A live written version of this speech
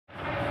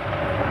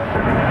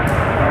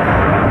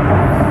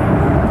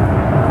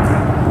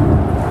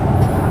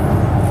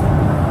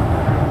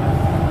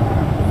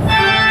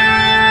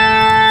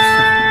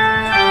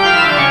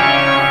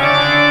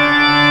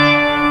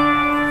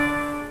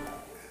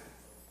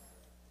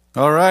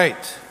All right.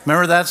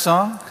 Remember that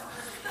song?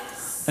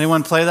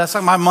 Anyone play that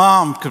song? My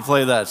mom could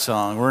play that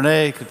song.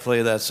 Renee could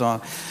play that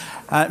song.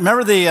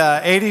 Remember the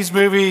 80s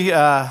movie,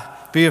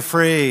 Be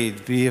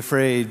Afraid, Be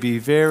Afraid, Be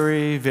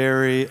Very,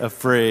 Very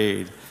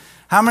Afraid.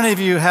 How many of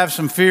you have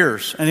some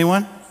fears?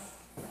 Anyone?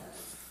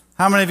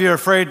 How many of you are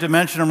afraid to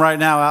mention them right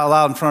now out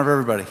loud in front of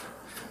everybody?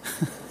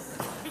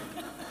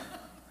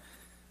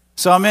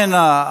 So I'm in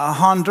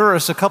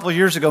Honduras a couple of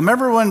years ago.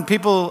 Remember when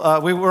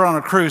people, we were on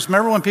a cruise.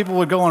 Remember when people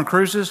would go on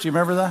cruises? Do you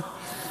remember that?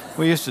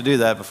 We used to do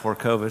that before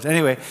COVID.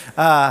 Anyway,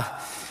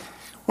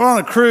 we're on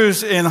a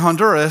cruise in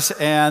Honduras,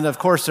 and of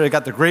course they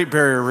got the Great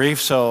Barrier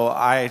Reef. So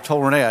I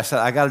told Renee, I said,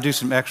 I got to do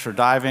some extra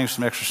diving,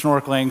 some extra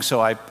snorkeling.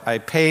 So I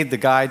paid the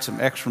guide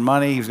some extra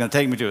money. He was going to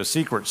take me to a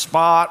secret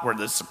spot where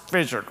the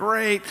fish are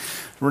great.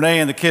 Renee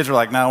and the kids were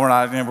like, no, we're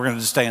not. We're going to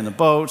just stay in the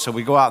boat. So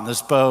we go out in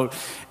this boat,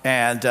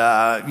 and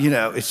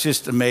it's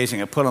just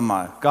amazing. I put on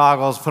my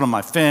goggles, put on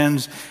my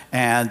fins,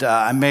 and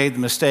I made the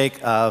mistake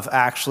of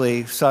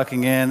actually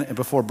sucking in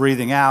before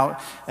breathing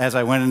out as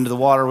I went into the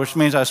water, which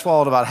means I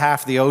swallowed about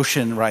half the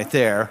ocean right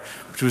there,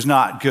 which was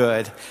not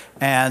good.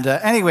 And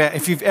anyway,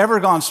 if you've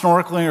ever gone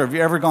snorkeling or if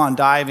you've ever gone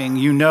diving,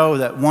 you know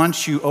that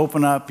once you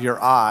open up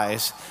your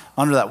eyes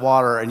under that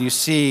water and you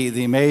see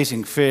the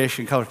amazing fish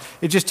and colors,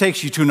 it just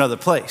takes you to another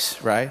place,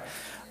 right?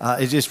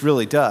 It just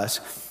really does.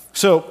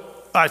 So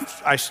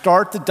I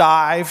start the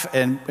dive,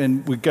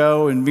 and we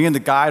go, and me and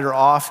the guide are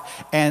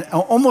off, and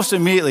almost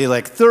immediately,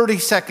 like 30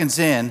 seconds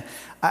in,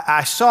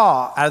 I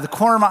saw out of the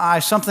corner of my eye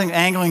something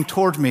angling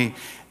towards me,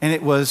 and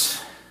it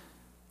was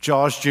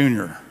Jaws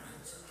Jr.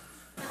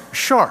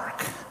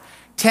 Shark,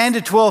 10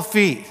 to 12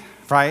 feet,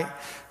 right?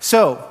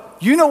 So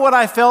you know what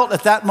I felt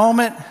at that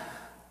moment?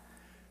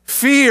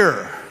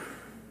 Fear.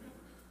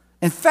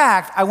 In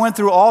fact, I went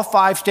through all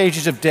 5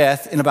 stages of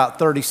death in about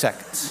 30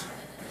 seconds.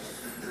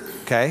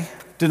 Okay?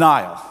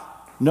 Denial.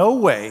 No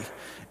way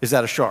is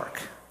that a shark.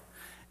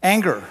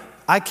 Anger.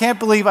 I can't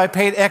believe I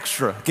paid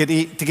extra to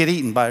get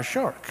eaten by a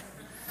shark.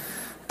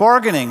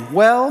 Bargaining.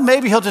 Well,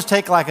 maybe he'll just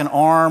take like an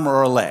arm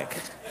or a leg.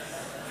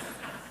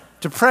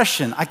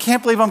 Depression. I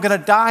can't believe I'm going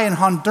to die in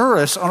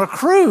Honduras on a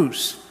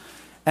cruise.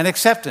 And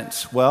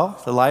acceptance. Well,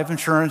 the life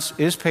insurance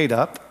is paid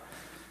up.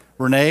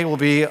 Renee will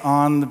be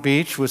on the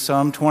beach with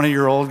some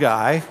 20-year-old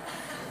guy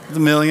with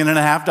 $1.5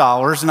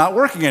 million not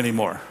working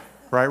anymore.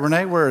 Right,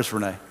 Renee? Where is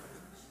Renee?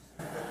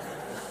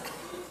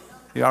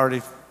 You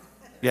already,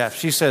 yeah,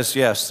 she says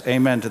yes.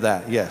 Amen to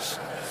that, yes.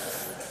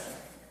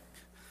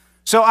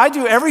 So I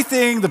do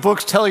everything the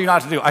books tell you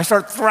not to do. I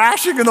start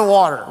thrashing in the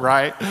water,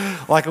 right,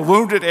 like a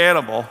wounded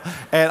animal,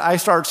 and I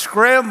start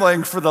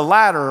scrambling for the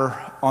ladder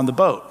on the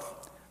boat.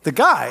 The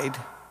guide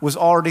was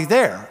already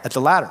there at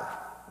the ladder.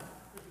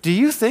 Do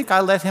you think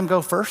I let him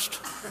go first?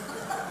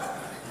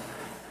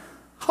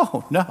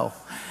 Oh, no.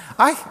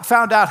 I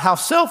found out how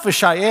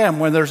selfish I am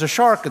when there's a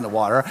shark in the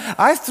water.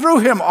 I threw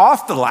him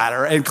off the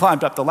ladder and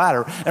climbed up the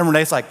ladder. And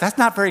Renee's like, that's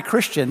not very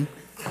Christian.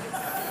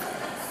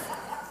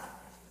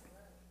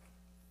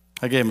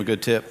 I gave him a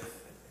good tip.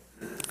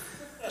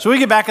 So we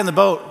get back in the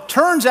boat.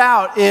 Turns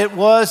out it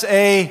was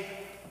a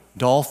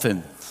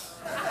dolphin.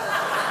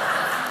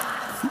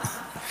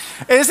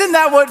 Isn't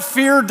that what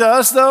fear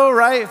does, though,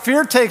 right?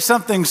 Fear takes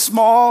something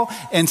small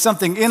and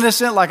something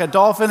innocent like a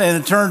dolphin,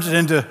 and it turns it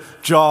into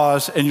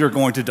Jaws, and you're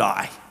going to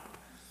die.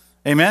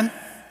 Amen?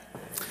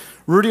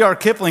 Rudyard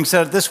Kipling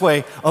said it this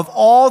way: of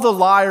all the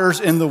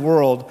liars in the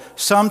world,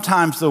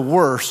 sometimes the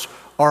worst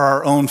are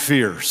our own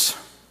fears.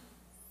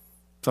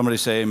 Somebody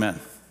say amen.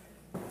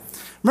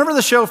 Remember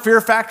the show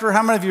Fear Factor?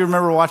 How many of you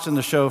remember watching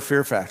the show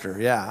Fear Factor?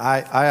 Yeah,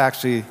 I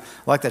actually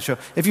like that show.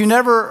 If you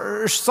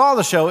never saw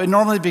the show, it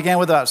normally began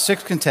with about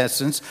 6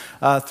 contestants,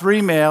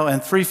 3 male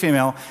and 3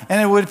 female,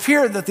 and it would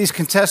appear that these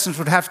contestants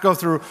would have to go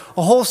through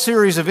a whole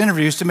series of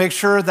interviews to make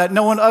sure that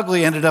no one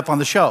ugly ended up on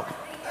the show.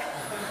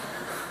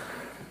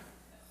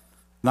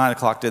 9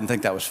 o'clock didn't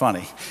think that was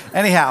funny.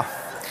 Anyhow,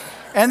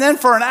 and then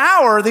for an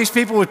hour, these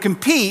people would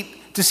compete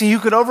to see who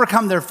could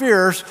overcome their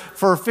fears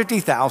for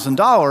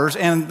 $50,000.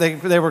 And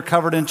they were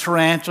covered in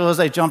tarantulas.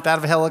 They jumped out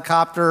of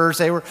helicopters.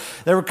 They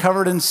were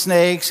covered in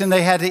snakes, and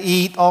they had to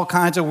eat all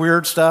kinds of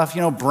weird stuff,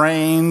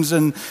 brains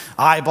and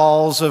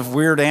eyeballs of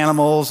weird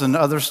animals and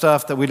other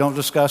stuff that we don't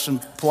discuss in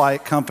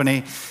polite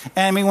company.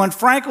 And I mean, when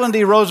Franklin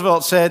D.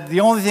 Roosevelt said,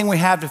 the only thing we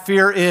have to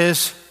fear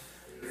is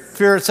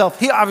fear itself,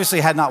 he obviously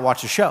had not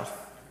watched the show.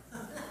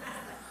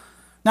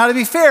 Now, to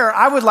be fair,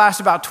 I would last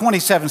about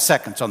 27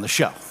 seconds on the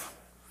show,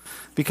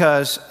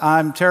 because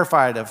I'm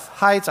terrified of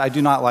heights. I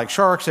do not like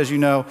sharks, as you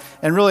know,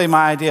 and really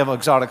my idea of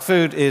exotic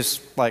food is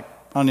like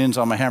onions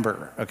on my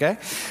hamburger, okay?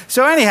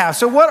 So anyhow,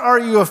 so what are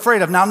you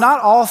afraid of? Now,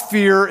 not all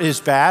fear is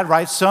bad,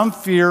 right? Some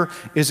fear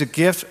is a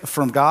gift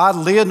from God.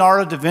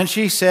 Leonardo da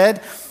Vinci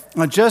said,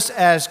 just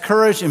as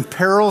courage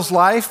imperils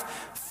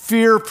life,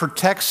 fear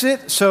protects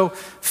it. So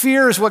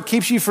fear is what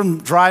keeps you from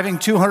driving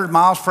 200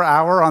 miles per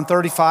hour on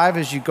 35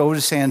 as you go to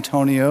San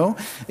Antonio.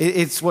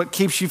 It's what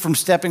keeps you from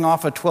stepping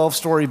off a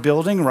 12-story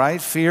building, right?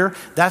 Fear.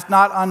 That's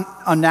not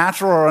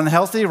unnatural or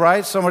unhealthy,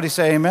 right? Somebody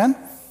say amen.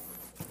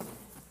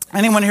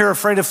 Anyone here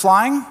afraid of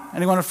flying?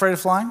 Anyone afraid of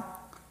flying?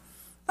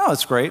 Oh,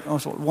 that's great. Oh,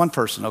 so one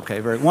person.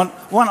 Okay, one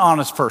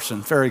honest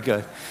person. Very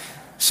good.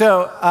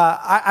 So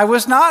I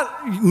was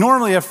not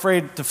normally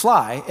afraid to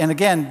fly. And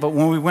again, but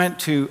when we went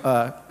to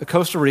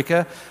Costa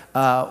Rica,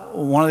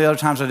 one of the other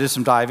times I did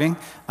some diving,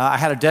 I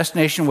had a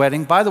destination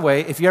wedding. By the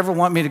way, if you ever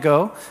want me to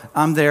go,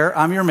 I'm there.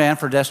 I'm your man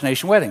for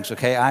destination weddings,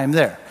 okay? I am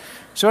there.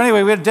 So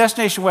anyway, we had a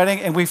destination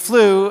wedding, and we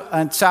flew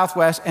on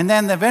Southwest, and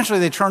then eventually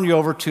they turned you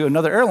over to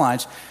another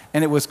airlines,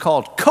 and it was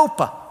called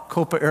Copa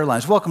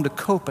Airlines. Welcome to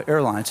Copa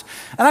Airlines.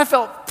 And I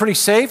felt pretty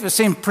safe. It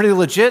seemed pretty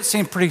legit,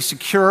 seemed pretty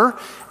secure.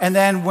 And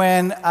then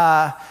when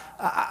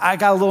I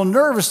got a little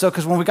nervous, though,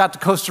 because when we got to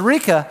Costa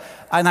Rica,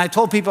 and I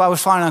told people I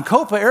was flying on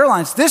Copa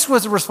Airlines, this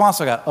was the response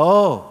I got.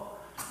 Oh,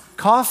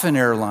 Coffin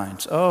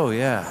Airlines. Oh,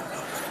 yeah.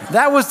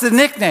 That was the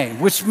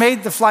nickname, which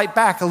made the flight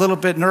back a little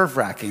bit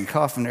nerve-wracking,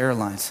 Coffin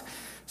Airlines.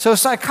 So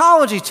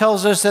psychology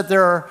tells us that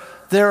there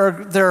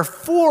are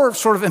four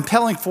sort of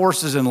impelling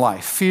forces in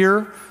life: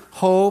 fear,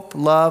 hope,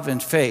 love,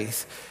 and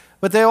faith.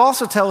 But they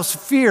also tell us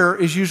fear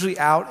is usually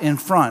out in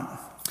front.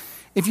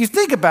 If you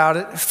think about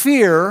it,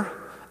 fear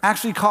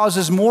actually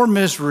causes more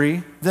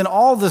misery than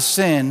all the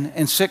sin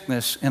and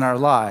sickness in our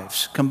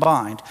lives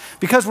combined.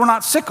 Because we're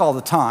not sick all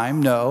the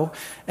time, no,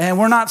 and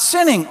we're not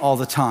sinning all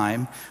the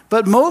time,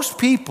 but most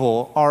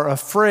people are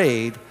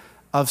afraid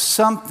of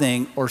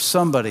something or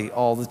somebody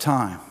all the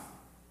time.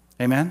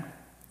 Amen?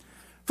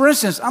 For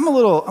instance, I'm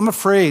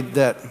afraid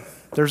that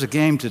there's a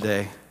game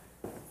today.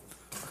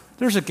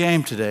 There's a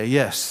game today,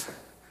 yes.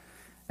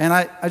 And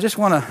I just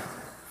want to,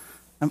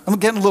 I'm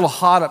getting a little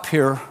hot up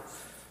here.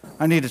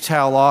 I need to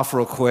towel off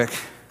real quick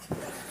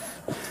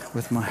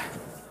with my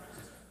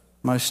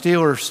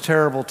Steelers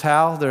terrible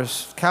towel.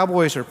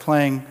 Cowboys are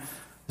playing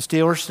the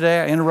Steelers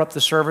today. I interrupt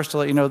the service to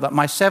let you know that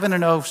my 7-0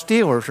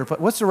 Steelers are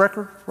playing. What's the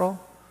record, Raul?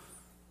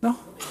 No?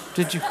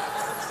 Did you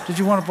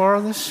want to borrow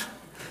this?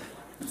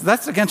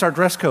 That's against our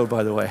dress code,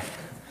 by the way.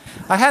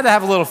 I had to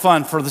have a little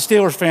fun for the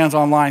Steelers fans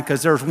online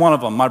because there's one of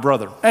them, my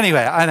brother.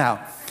 Anyway, I know.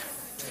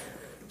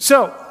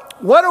 So,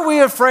 what are we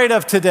afraid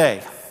of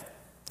today?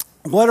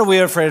 What are we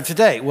afraid of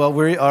today? Well,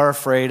 we are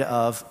afraid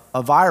of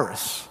a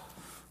virus,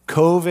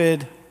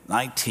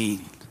 COVID-19.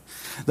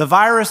 The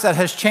virus that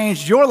has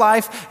changed your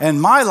life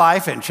and my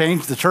life and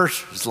changed the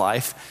church's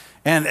life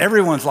and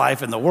everyone's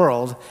life in the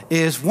world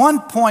is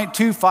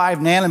 1.25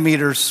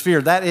 nanometers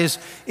sphere. That is,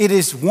 it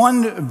is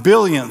 1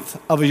 billionth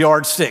of a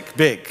yardstick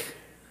big,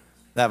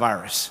 that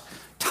virus.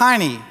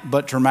 Tiny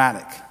but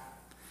dramatic.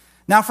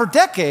 Now, for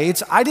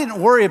decades, I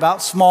didn't worry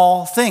about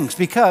small things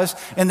because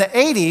in the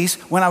 80s,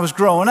 when I was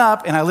growing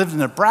up and I lived in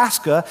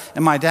Nebraska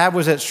and my dad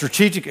was at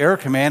Strategic Air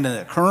Command and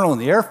a colonel in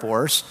the Air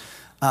Force,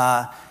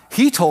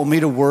 he told me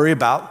to worry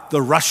about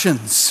the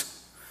Russians.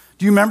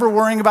 Do you remember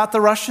worrying about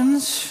the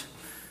Russians?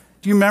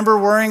 Do you remember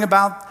worrying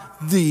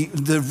about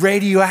the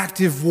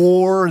radioactive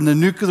war and the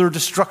nuclear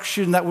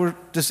destruction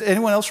does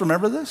anyone else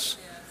remember this?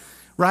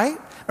 Right?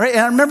 Right? And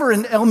I remember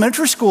in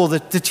elementary school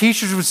that the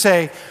teachers would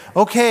say,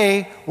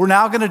 okay, we're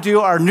now going to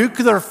do our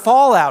nuclear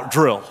fallout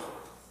drill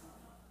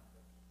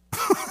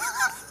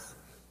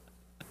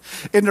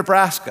in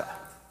Nebraska,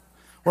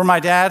 where my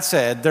dad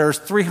said there's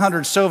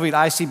 300 Soviet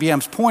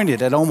ICBMs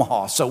pointed at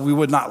Omaha, so we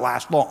would not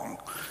last long.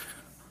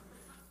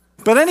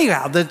 But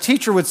anyhow, the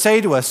teacher would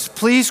say to us,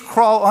 please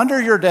crawl under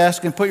your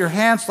desk and put your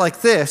hands like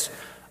this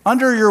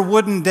under your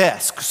wooden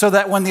desk so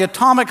that when the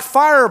atomic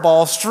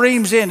fireball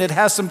streams in, it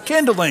has some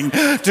kindling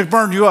to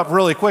burn you up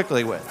really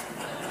quickly with.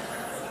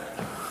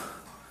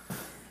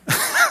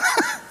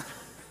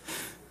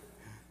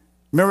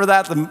 Remember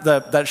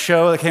that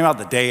show that came out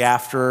the day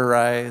after,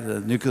 right? The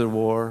nuclear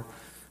war.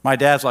 My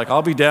dad's like,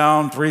 I'll be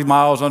down 3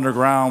 miles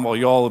underground while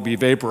y'all will be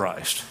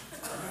vaporized.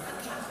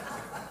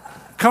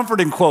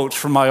 Comforting quotes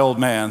from my old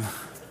man.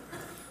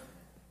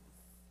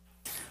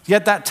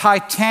 Yet that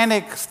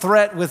titanic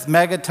threat with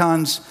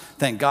megatons,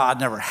 thank God,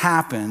 never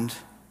happened.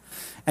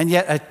 And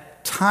yet a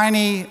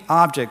tiny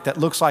object that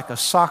looks like a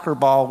soccer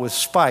ball with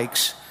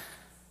spikes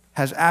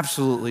has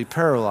absolutely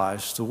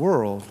paralyzed the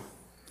world.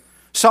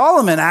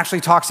 Solomon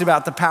actually talks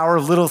about the power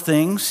of little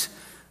things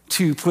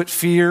to put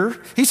fear.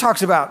 He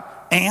talks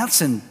about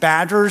ants and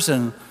badgers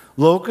and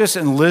locusts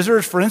and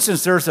lizards. For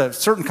instance, there's a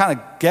certain kind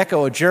of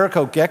gecko, a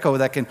Jericho gecko,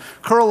 that can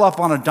curl up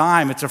on a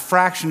dime. It's a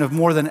fraction of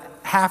more than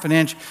half an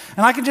inch.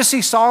 And I can just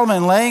see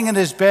Solomon laying in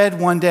his bed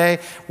one day,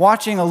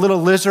 watching a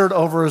little lizard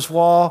over his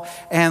wall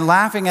and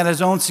laughing at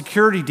his own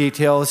security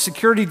detail, a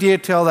security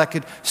detail that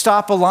could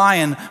stop a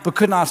lion but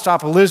could not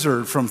stop a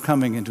lizard from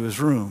coming into his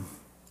room.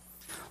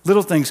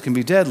 Little things can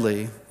be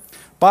deadly.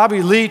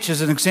 Bobby Leach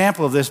is an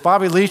example of this.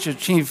 Bobby Leach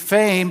achieved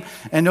fame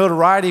and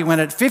notoriety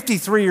when at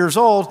 53 years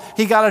old,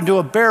 he got into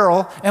a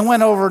barrel and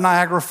went over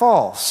Niagara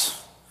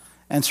Falls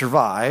and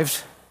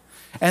survived.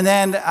 And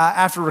then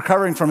after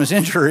recovering from his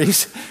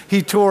injuries,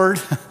 he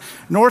toured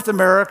North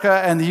America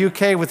and the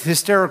UK with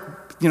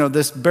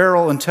this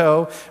barrel in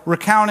tow,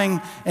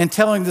 recounting and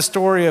telling the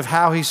story of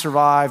how he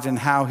survived and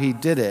how he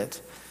did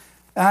it.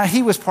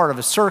 He was part of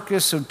a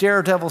circus, so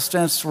daredevil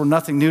stunts were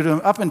nothing new to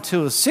him. Up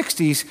until his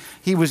 60s,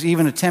 he was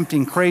even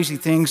attempting crazy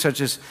things such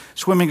as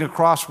swimming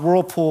across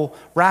whirlpool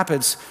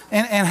rapids.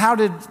 And how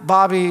did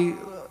Bobby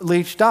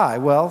Leach die?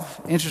 Well,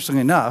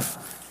 interestingly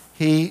enough,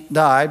 he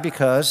died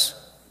because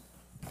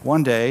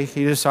one day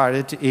he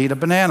decided to eat a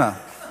banana.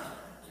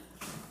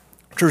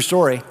 True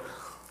story.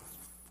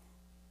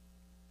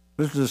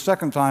 This is the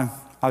second time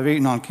I've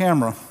eaten on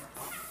camera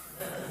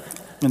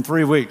in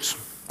 3 weeks,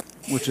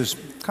 which is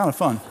kind of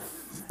fun.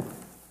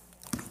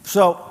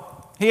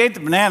 So he ate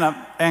the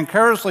banana and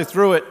carelessly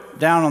threw it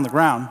down on the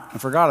ground and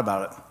forgot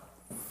about it.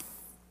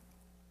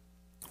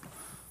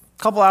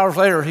 A couple hours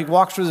later, he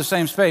walks through the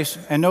same space,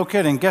 and no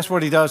kidding, guess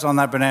what he does on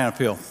that banana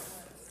peel?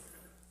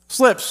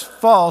 Slips,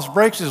 falls,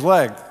 breaks his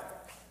leg.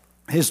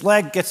 His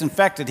leg gets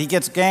infected. He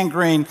gets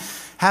gangrene,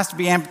 has to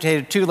be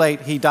amputated. Too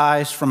late, he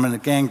dies from a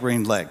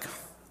gangrened leg.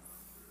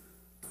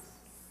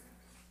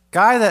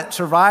 Guy that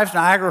survives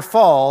Niagara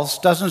Falls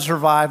doesn't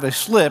survive a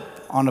slip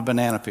on a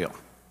banana peel.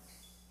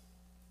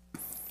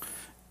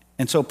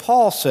 And so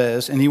Paul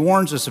says, and he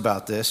warns us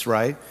about this,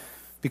 right?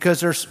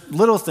 Because there's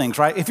little things,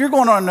 right? If you're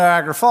going on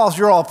Niagara Falls,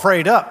 you're all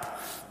prayed up.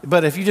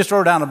 But if you just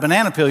throw down a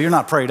banana peel, you're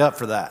not prayed up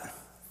for that.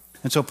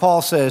 And so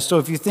Paul says, so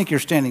if you think you're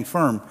standing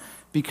firm,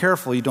 be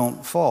careful you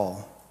don't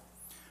fall.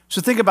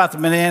 So think about the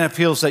banana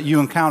peels that you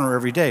encounter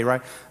every day,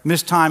 right?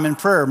 Missed time in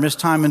prayer, missed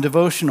time in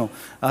devotional,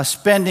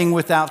 spending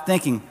without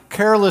thinking,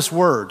 careless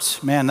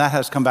words. Man, that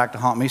has come back to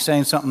haunt me,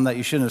 saying something that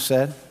you shouldn't have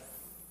said.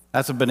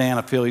 That's a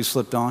banana peel you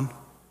slipped on.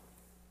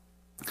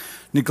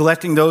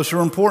 Neglecting those who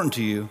are important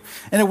to you.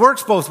 And it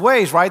works both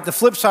ways, right? The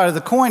flip side of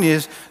the coin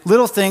is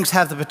little things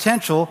have the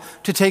potential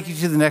to take you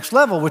to the next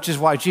level, which is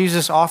why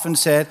Jesus often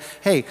said,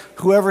 hey,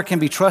 whoever can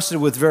be trusted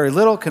with very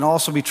little can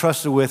also be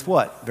trusted with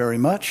what? Very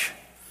much.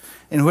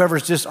 And whoever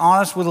is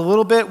dishonest with a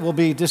little bit will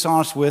be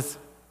dishonest with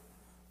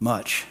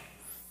much.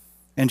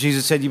 And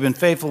Jesus said, you've been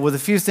faithful with a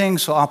few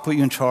things, so I'll put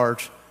you in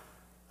charge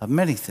of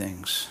many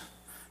things.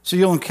 So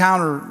you'll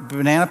encounter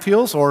banana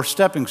peels or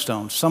stepping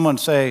stones. Someone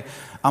say,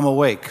 I'm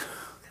awake.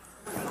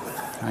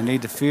 I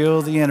need to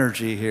feel the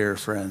energy here,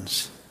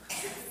 friends.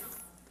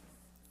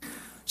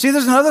 See,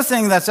 there's another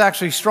thing that's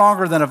actually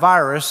stronger than a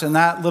virus, and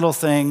that little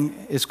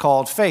thing is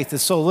called faith.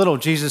 It's so little,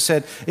 Jesus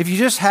said, if you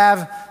just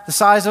have the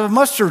size of a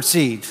mustard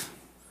seed,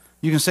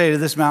 you can say to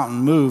this mountain,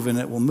 move, and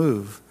it will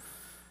move.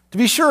 To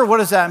be sure, what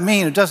does that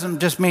mean? It doesn't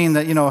just mean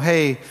that,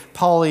 hey,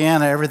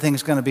 Pollyanna,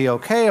 everything's going to be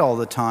okay all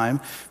the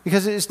time,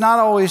 because it's not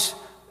always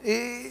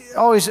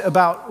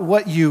about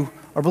what you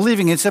are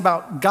believing. It's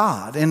about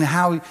God and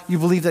how you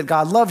believe that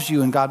God loves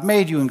you and God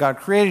made you and God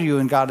created you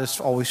and God is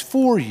always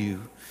for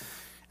you.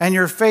 And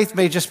your faith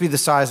may just be the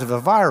size of a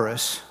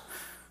virus,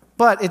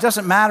 but it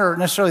doesn't matter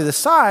necessarily the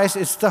size,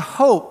 it's the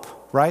hope,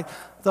 right?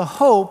 The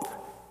hope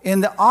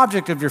in the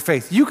object of your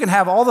faith. You can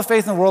have all the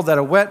faith in the world that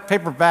a wet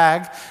paper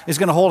bag is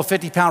going to hold a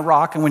 50-pound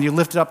rock, and when you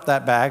lift up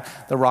that bag,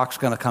 the rock's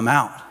going to come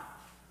out.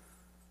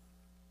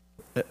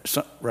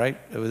 Right?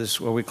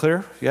 Are we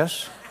clear?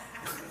 Yes?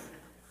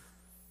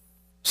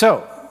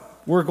 So,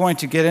 we're going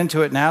to get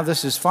into it now.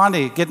 This is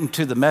finally getting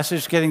to the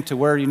message, getting to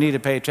where you need to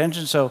pay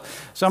attention. So,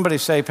 somebody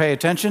say, pay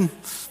attention.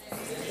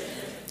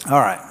 All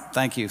right.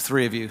 Thank you,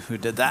 3 of you who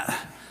did that.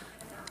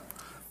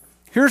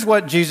 Here's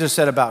what Jesus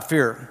said about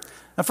fear.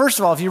 Now, first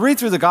of all, if you read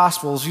through the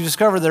Gospels, you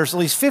discover there's at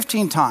least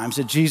 15 times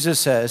that Jesus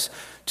says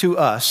to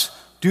us,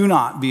 do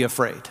not be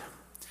afraid.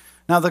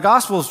 Now, the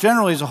Gospels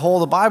generally as a whole,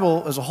 the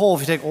Bible as a whole,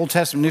 if you take Old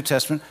Testament, New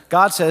Testament,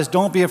 God says,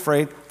 don't be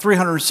afraid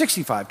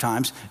 365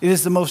 times. It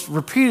is the most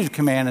repeated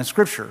command in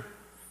Scripture.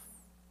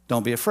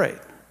 Don't be afraid.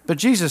 But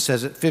Jesus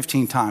says it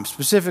 15 times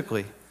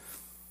specifically.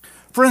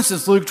 For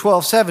instance, Luke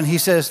 12:7, he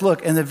says,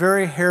 look, and the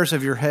very hairs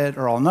of your head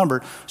are all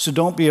numbered, so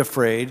don't be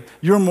afraid.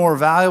 You're more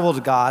valuable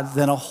to God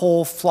than a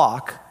whole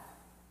flock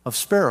of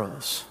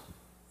sparrows.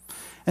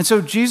 And so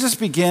Jesus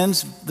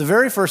begins, the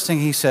very first thing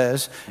he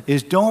says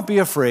is, don't be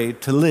afraid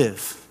to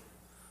live.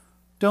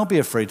 Don't be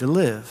afraid to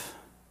live.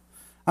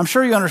 I'm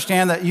sure you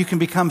understand that you can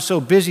become so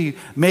busy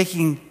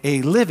making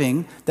a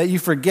living that you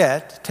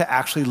forget to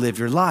actually live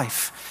your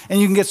life.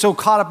 And you can get so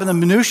caught up in the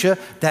minutia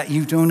that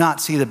you do not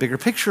see the bigger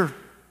picture.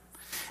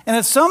 And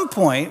at some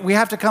point, we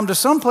have to come to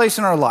some place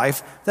in our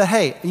life that,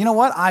 hey, you know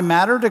what? I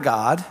matter to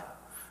God,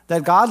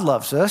 that God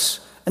loves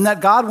us, and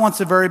that God wants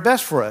the very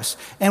best for us.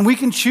 And we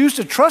can choose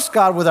to trust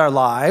God with our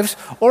lives,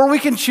 or we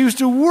can choose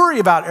to worry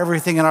about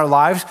everything in our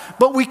lives,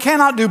 but we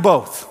cannot do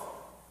both.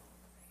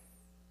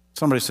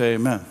 Somebody say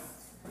amen.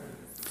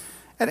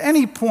 At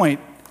any point,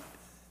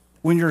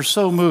 when you're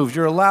so moved,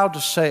 you're allowed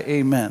to say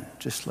amen,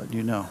 just letting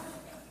you know.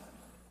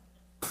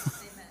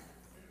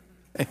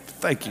 Hey,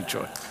 thank you,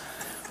 Joy.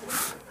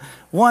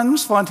 One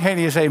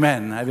spontaneous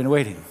amen. I've been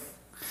waiting.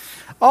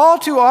 All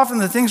too often,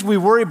 the things we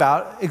worry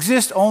about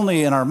exist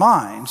only in our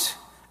minds,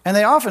 and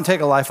they often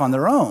take a life on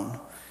their own.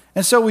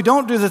 And so we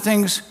don't do the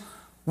things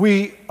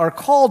we are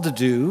called to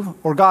do,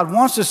 or God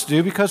wants us to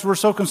do, because we're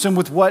so consumed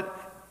with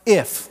what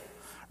if,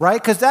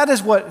 right? Because that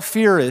is what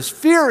fear is.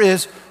 Fear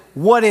is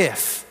what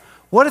if.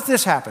 What if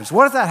this happens?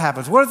 What if that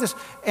happens? What if this?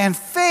 And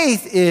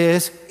faith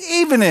is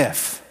even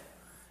if.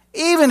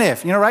 Even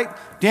if, right?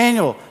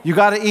 Daniel, you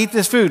got to eat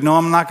this food. No,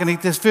 I'm not going to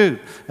eat this food.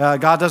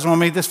 God doesn't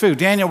want me to eat this food.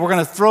 Daniel, we're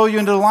going to throw you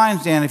into the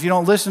lion's den if you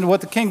don't listen to what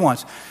the king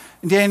wants.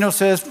 And Daniel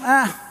says,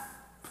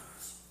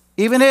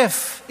 even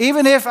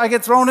if I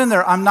get thrown in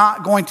there, I'm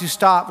not going to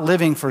stop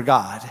living for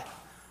God,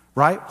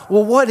 right?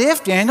 Well, what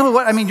if, Daniel?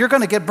 You're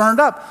going to get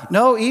burned up.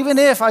 No, even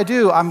if I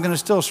do, I'm going to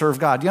still serve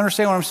God. Do you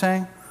understand what I'm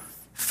saying?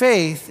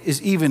 Faith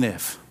is even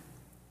if.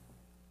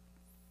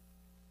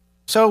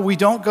 So we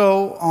don't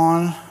go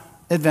on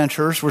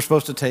adventures we're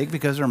supposed to take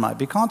because there might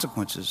be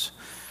consequences.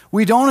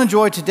 We don't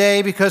enjoy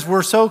today because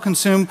we're so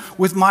consumed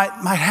with might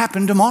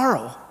happen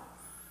tomorrow.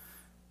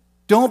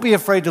 Don't be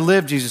afraid to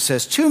live, Jesus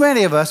says. Too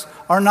many of us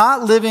are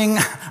not living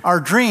our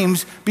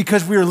dreams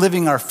because we are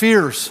living our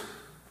fears.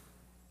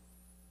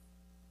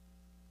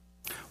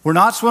 We're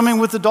not swimming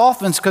with the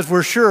dolphins because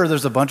we're sure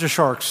there's a bunch of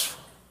sharks.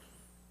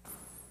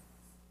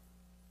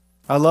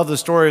 I love the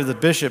story of the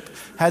bishop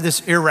had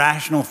this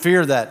irrational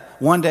fear that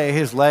one day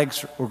his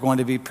legs were going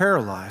to be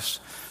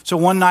paralyzed. So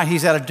one night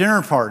he's at a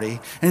dinner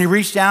party and he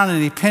reached down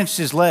and he pinched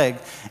his leg.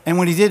 And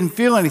when he didn't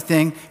feel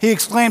anything, he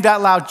exclaimed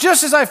out loud,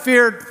 "Just as I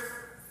feared,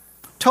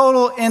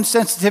 total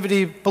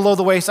insensitivity below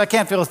the waist. I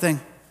can't feel a thing."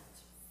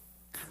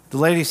 The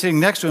lady sitting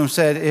next to him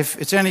said, "If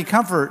it's any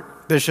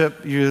comfort,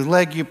 Bishop, your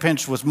leg you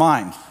pinched was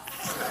mine."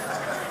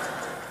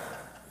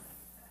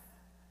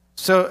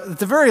 So at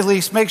the very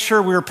least, make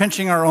sure we were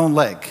pinching our own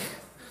leg.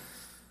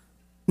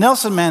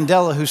 Nelson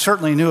Mandela, who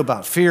certainly knew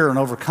about fear and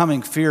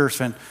overcoming fear,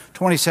 spent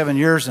 27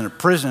 years in a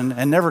prison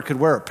and never could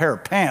wear a pair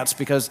of pants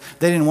because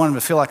they didn't want him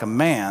to feel like a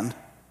man,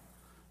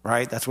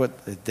 right? That's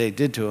what they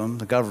did to him,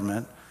 the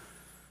government.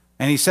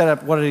 And he set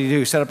up, what did he do?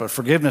 He set up a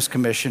forgiveness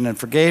commission and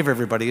forgave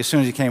everybody as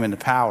soon as he came into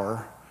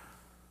power.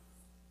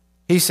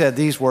 He said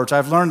these words,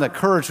 "I've learned that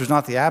courage was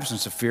not the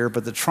absence of fear,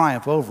 but the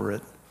triumph over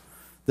it.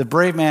 The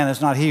brave man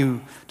is not he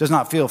who does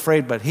not feel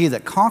afraid, but he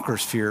that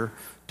conquers fear.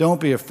 Don't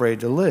be afraid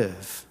to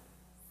live."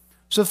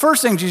 So the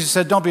first thing Jesus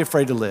said, don't be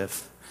afraid to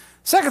live.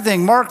 Second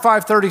thing, Mark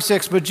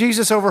 5:36, but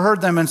Jesus overheard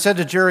them and said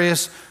to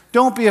Jairus,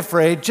 "Don't be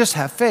afraid, just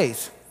have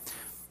faith."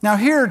 Now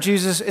here,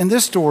 in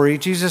this story,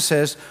 Jesus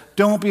says,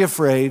 don't be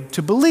afraid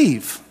to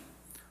believe.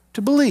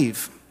 To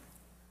believe.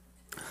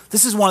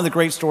 This is one of the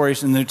great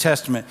stories in the New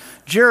Testament.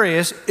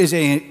 Jairus is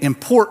an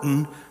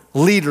important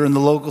leader in the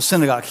local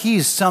synagogue.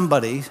 He's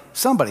somebody,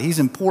 he's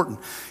important.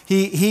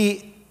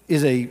 He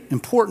is an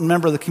important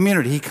member of the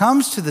community. He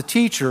comes to the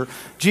teacher,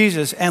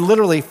 Jesus, and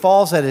literally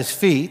falls at his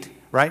feet,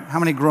 right? How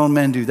many grown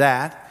men do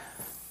that?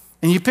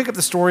 And you pick up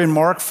the story in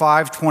Mark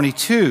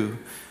 5:22.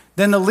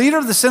 Then the leader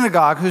of the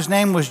synagogue, whose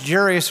name was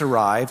Jairus,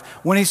 arrived.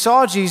 When he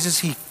saw Jesus,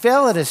 he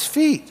fell at his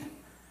feet,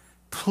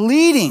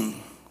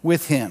 pleading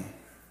with him,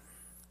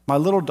 "My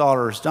little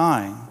daughter is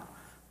dying.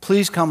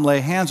 Please come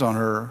lay hands on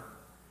her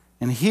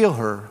and heal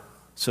her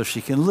so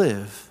she can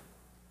live."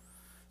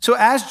 So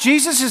as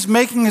Jesus is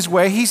making his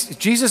way,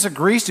 Jesus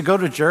agrees to go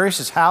to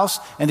Jairus' house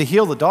and to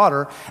heal the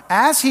daughter.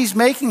 As he's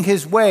making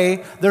his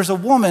way, there's a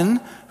woman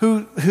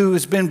who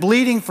has been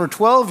bleeding for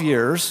 12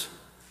 years,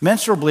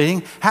 menstrual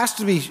bleeding, has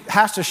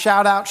to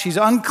shout out she's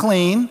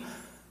unclean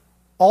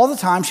all the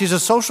time. She's a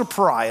social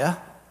pariah.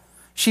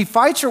 She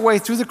fights her way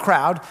through the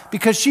crowd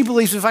because she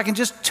believes if I can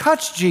just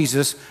touch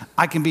Jesus,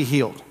 I can be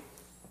healed.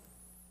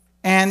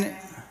 And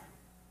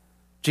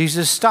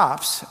Jesus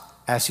stops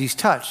as he's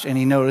touched, and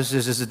he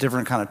notices it's a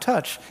different kind of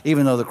touch,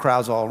 even though the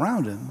crowd's all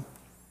around him.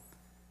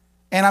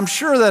 And I'm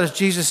sure that as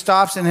Jesus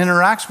stops and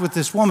interacts with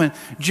this woman,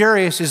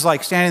 Jairus is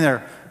like standing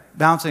there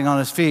bouncing on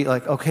his feet,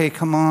 like, "Okay,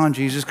 come on,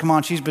 Jesus, come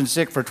on. She's been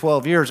sick for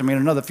 12 years.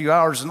 Another few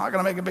hours is not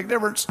going to make a big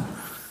difference.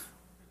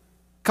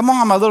 Come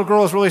on, my little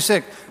girl is really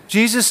sick."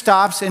 Jesus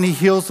stops and he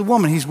heals the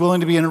woman. He's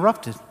willing to be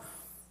interrupted.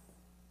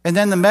 And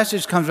then the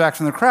message comes back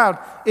from the crowd,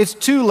 "It's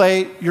too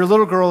late. Your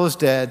little girl is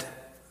dead."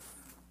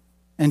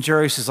 And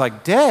Jairus is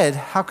like, "Dead?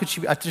 How could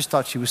she? I just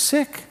thought she was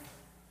sick."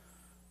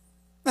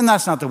 And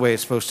that's not the way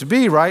it's supposed to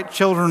be, right?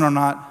 Children are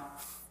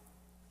not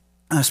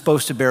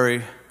supposed to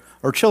bury,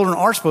 or children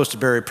are supposed to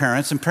bury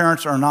parents, and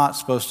parents are not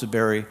supposed to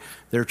bury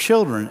their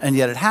children. And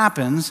yet it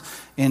happens.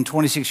 In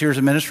 26 years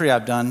of ministry,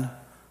 I've done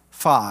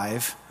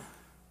 5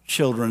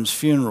 children's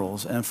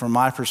funerals. And from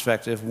my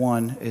perspective,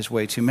 1 is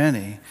way too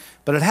many.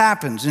 But it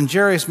happens. And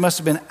Jairus must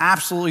have been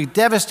absolutely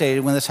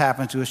devastated when this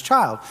happened to his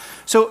child.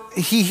 So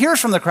he hears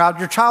from the crowd,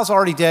 "Your child's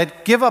already dead.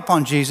 Give up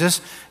on Jesus."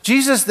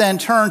 Jesus then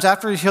turns,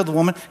 after he's healed the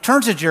woman,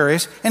 turns to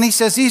Jairus, and he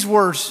says these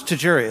words to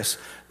Jairus,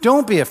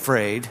 "Don't be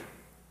afraid,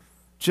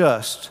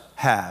 just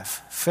have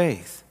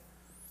faith."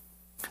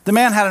 The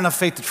man had enough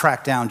faith to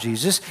track down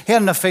Jesus. He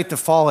had enough faith to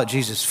fall at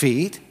Jesus'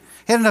 feet.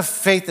 He had enough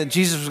faith that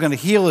Jesus was going to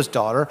heal his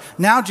daughter.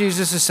 Now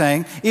Jesus is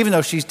saying, even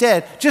though she's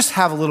dead, just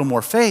have a little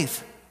more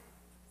faith.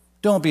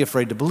 Don't be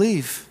afraid to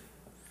believe.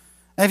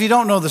 And if you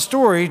don't know the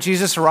story,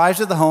 Jesus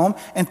arrives at the home,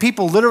 and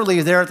people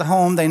literally there at the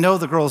home, they know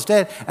the girl's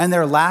dead, and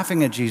they're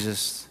laughing at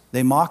Jesus.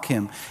 They mock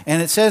him.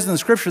 And it says in the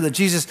scripture that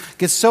Jesus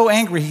gets so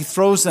angry, he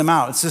throws them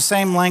out. It's the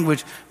same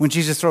language when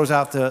Jesus throws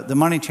out the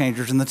money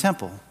changers in the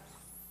temple.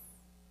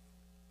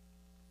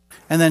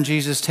 And then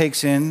Jesus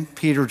takes in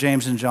Peter,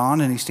 James, and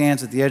John, and he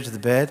stands at the edge of the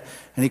bed,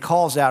 and he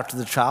calls out to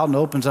the child and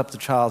opens up the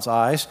child's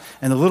eyes,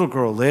 and the little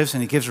girl lives,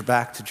 and he gives her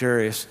back to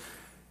Jairus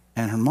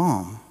and her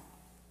mom.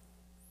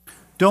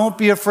 Don't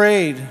be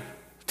afraid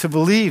to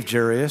believe,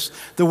 Jairus.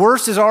 The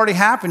worst has already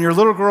happened. Your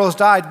little girl has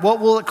died. What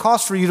will it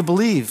cost for you to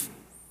believe?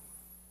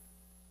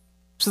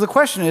 So the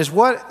question is,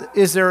 what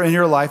is there in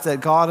your life that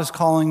God is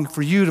calling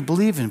for you to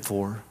believe in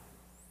for?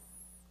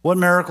 What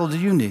miracle do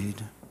you need?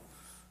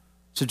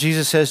 So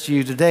Jesus says to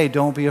you today,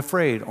 don't be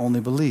afraid, only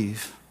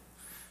believe.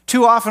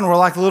 Too often we're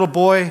like the little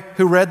boy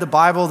who read the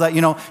Bible that,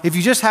 if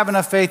you just have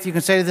enough faith, you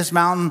can say to this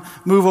mountain,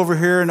 move over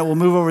here, and it will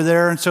move over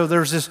there. And so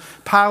there's this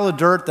pile of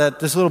dirt that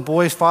this little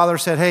boy's father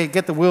said, hey,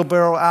 get the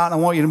wheelbarrow out, and I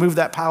want you to move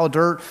that pile of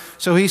dirt.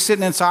 So he's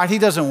sitting inside. He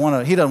doesn't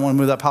want to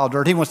move that pile of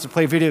dirt. He wants to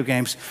play video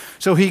games.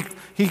 So he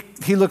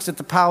looks at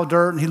the pile of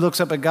dirt, and he looks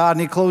up at God,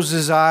 and he closes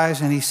his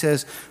eyes, and he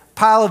says,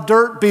 pile of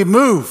dirt, be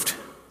moved.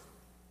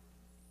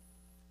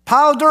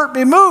 Pile of dirt,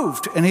 be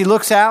moved. And he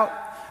looks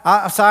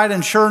outside,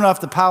 and sure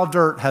enough, the pile of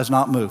dirt has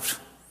not moved.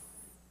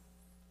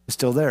 It's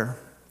still there.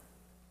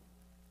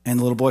 And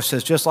the little boy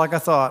says, just like I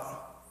thought,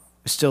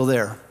 it's still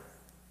there.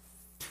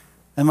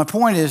 And my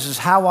point is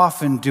how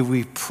often do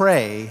we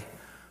pray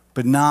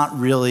but not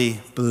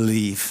really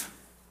believe?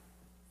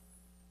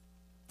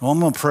 Well, I'm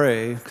going to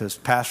pray because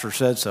pastor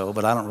said so,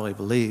 but I don't really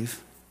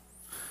believe.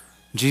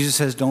 Jesus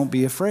says, don't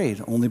be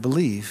afraid, only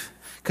believe.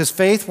 Because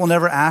faith will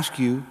never ask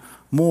you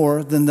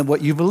more than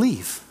what you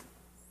believe.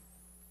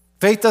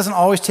 Faith doesn't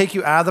always take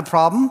you out of the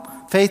problem.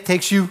 Faith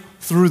takes you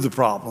through the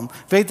problem.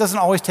 Faith doesn't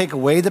always take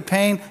away the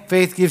pain.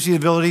 Faith gives you the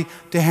ability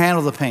to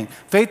handle the pain.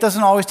 Faith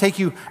doesn't always take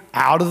you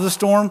out of the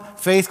storm.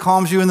 Faith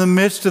calms you in the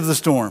midst of the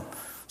storm.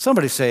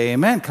 Somebody say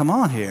amen. Come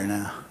on here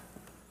now.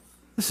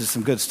 This is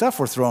some good stuff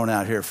we're throwing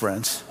out here,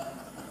 friends.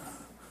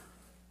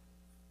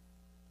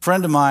 A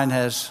friend of mine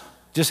has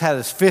just had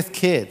his 5th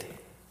kid.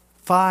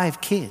 5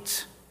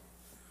 kids.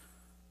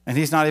 And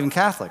he's not even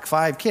Catholic.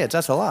 5 kids,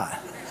 that's a lot.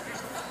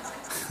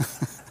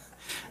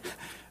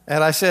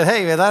 And I said,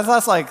 hey, man,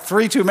 that's like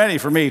 3 too many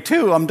for me.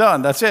 2, I'm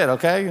done. That's it,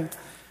 okay?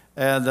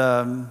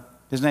 And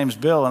his name's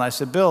Bill. And I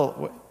said,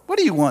 Bill, what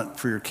do you want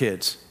for your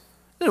kids?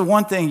 There's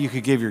one thing you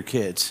could give your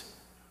kids.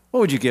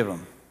 What would you give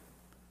them?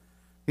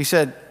 He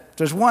said,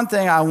 there's one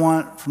thing I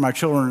want for my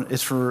children.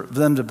 It's for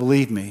them to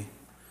believe me.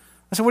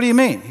 I said, what do you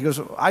mean? He goes,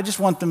 I just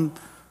want them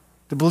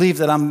to believe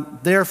that I'm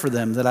there for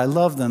them, that I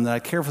love them, that I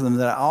care for them,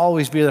 that I'll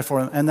always be there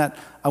for them, and that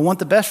I want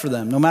the best for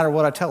them, no matter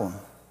what I tell them.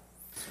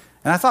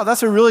 And I thought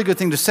that's a really good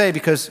thing to say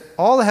because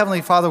all the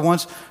Heavenly Father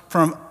wants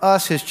from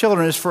us, His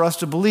children, is for us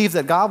to believe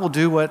that God will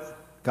do what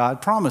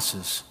God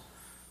promises,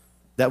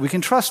 that we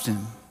can trust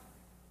Him.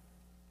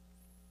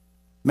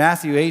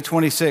 Matthew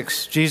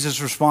 8:26,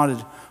 Jesus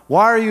responded,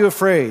 why are you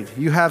afraid?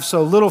 You have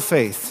so little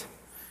faith.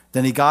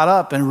 Then He got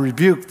up and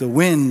rebuked the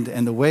wind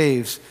and the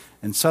waves,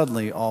 and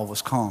suddenly all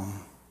was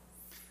calm.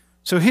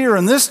 So here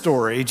in this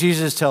story,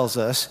 Jesus tells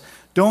us,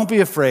 don't be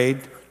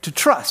afraid to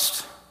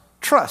trust.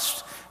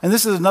 Trust. And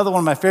this is another one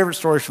of my favorite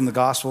stories from the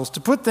Gospels. To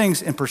put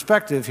things in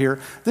perspective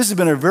here, this has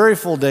been a very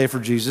full day for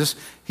Jesus.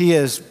 He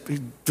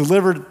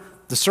delivered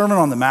the Sermon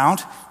on the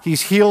Mount.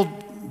 He's healed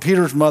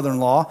Peter's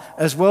mother-in-law,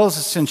 as well as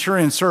a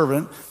centurion's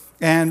servant.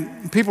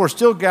 And people are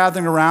still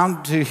gathering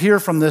around to hear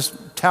from this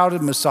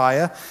touted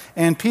Messiah.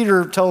 And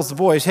Peter tells the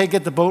boys, hey,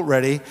 get the boat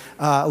ready.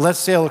 Let's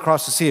sail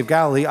across the Sea of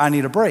Galilee. I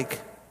need a break.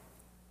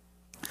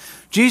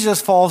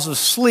 Jesus falls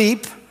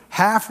asleep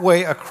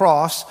halfway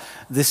across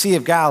the Sea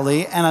of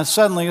Galilee, and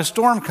suddenly a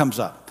storm comes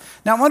up.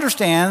 Now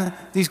understand,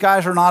 these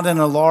guys are not in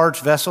a large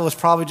vessel. It's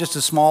probably just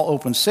a small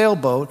open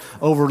sailboat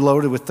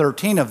overloaded with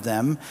 13 of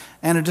them.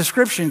 And a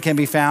description can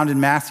be found in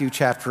Matthew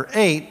chapter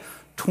 8,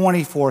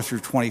 24 through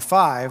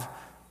 25.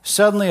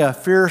 Suddenly a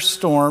fierce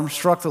storm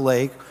struck the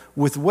lake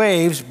with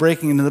waves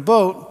breaking into the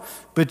boat,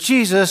 but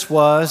Jesus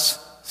was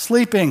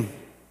sleeping.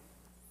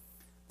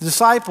 The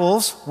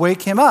disciples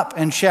wake him up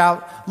and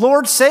shout,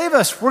 Lord, save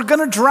us, we're going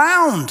to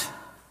drown.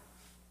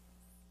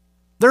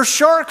 There's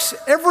sharks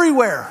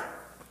everywhere.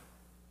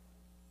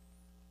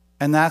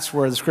 And that's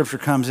where the scripture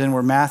comes in,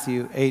 where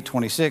Matthew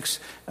 8:26,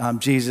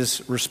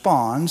 Jesus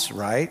responds,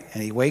 right?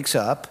 And he wakes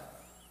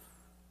up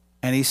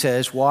and he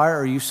says, why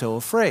are you so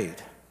afraid?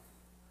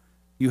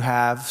 You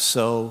have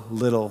so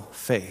little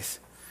faith.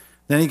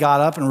 Then he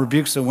got up and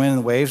rebukes the wind and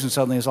the waves, and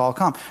suddenly it's all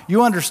calm.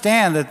 You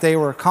understand that they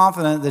were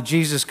confident that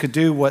Jesus could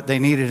do what they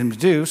needed him to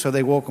do, so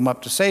they woke him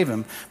up to save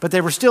him. But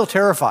they were still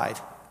terrified,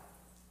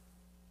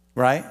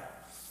 right?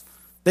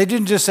 They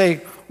didn't just say,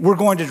 we're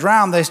going to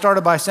drown. They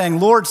started by saying,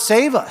 Lord,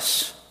 save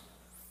us.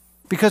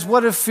 Because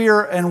what if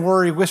fear and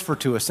worry whisper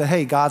to us that,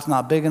 hey, God's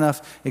not big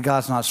enough, and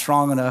God's not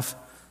strong enough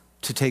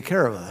to take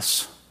care of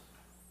us?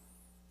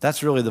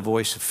 That's really the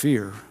voice of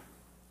fear.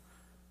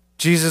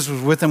 Jesus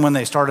was with them when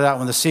they started out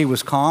when the sea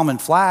was calm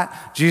and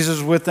flat. Jesus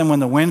was with them when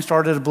the wind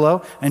started to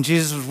blow. And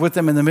Jesus was with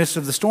them in the midst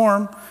of the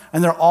storm.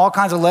 And there are all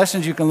kinds of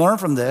lessons you can learn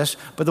from this.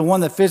 But the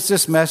one that fits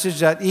this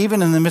message, that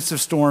even in the midst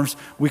of storms,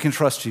 we can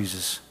trust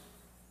Jesus.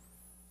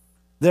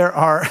 There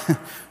are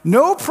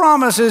no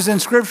promises in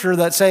Scripture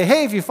that say,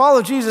 hey, if you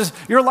follow Jesus,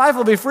 your life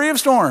will be free of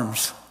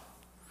storms,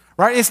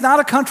 right? It's not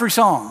a country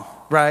song,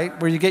 right,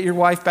 where you get your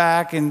wife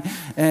back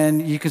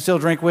and you can still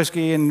drink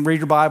whiskey and read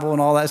your Bible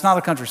and all that. It's not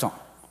a country song.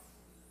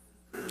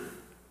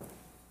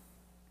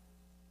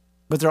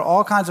 But there are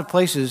all kinds of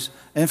places.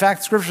 In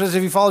fact, Scripture says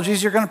if you follow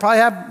Jesus, you're going to probably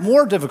have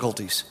more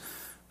difficulties.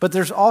 But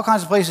there's all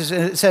kinds of places,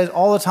 and it says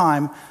all the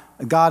time,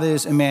 God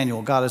is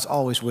Emmanuel. God is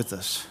always with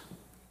us.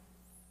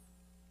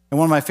 And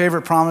one of my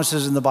favorite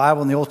promises in the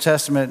Bible, in the Old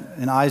Testament,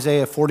 in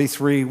Isaiah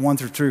 43, 1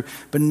 through 2,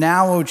 but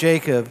now, O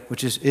Jacob,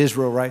 which is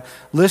Israel, right?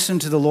 Listen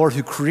to the Lord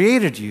who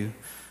created you.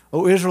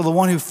 O Israel, the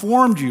one who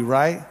formed you,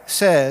 right?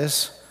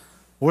 Says,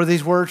 what are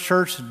these words,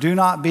 church? Do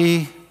not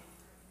be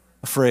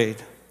afraid,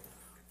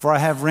 for I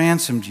have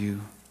ransomed you.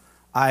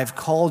 I have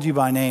called you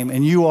by name,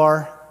 and you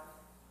are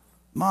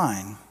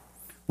mine.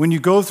 When you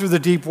go through the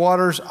deep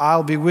waters,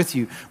 I'll be with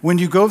you. When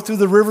you go through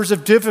the rivers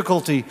of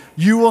difficulty,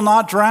 you will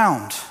not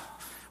drown.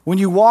 When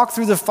you walk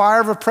through the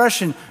fire of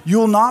oppression, you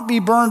will not be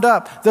burned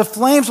up. The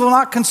flames will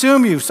not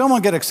consume you.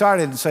 Someone get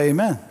excited and say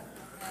amen.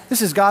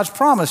 This is God's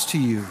promise to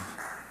you.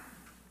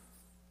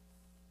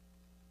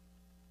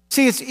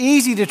 See, it's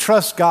easy to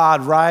trust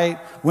God, right?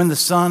 When the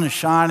sun is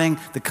shining,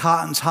 the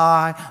cotton's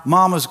high,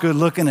 mama's good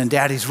looking, and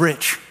daddy's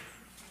rich.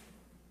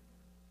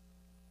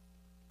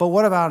 But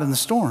what about in the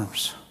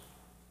storms?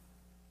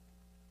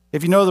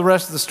 If you know the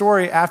rest of the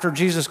story, after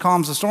Jesus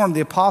calms the storm,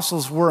 the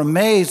apostles were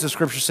amazed, the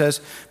Scripture says,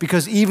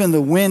 because even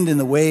the wind and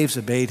the waves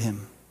obeyed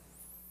him.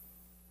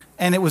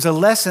 And it was a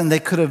lesson they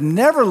could have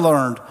never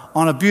learned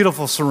on a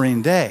beautiful,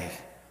 serene day.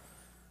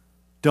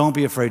 Don't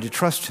be afraid to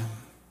trust him.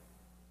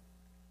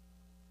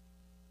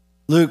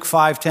 Luke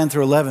 5:10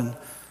 through 11.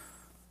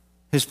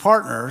 His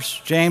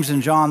partners, James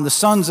and John, the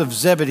sons of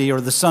Zebedee, or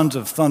the sons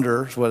of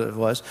thunder is what it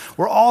was,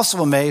 were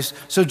also amazed.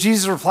 So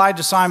Jesus replied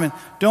to Simon,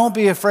 don't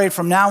be afraid.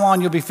 From now on,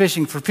 you'll be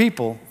fishing for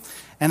people.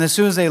 And as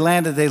soon as they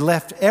landed, they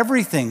left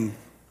everything.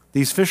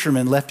 These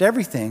fishermen left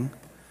everything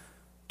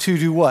to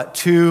do what?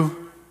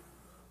 To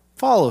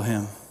follow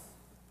him.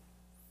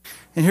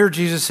 And here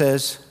Jesus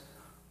says,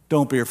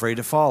 don't be afraid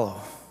to follow.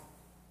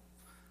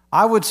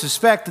 I would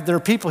suspect that there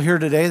are people here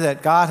today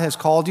that God has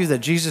called you, that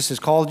Jesus has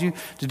called you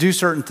to do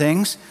certain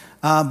things,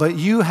 but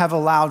you have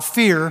allowed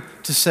fear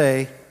to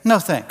say, no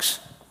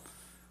thanks.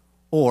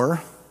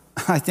 Or,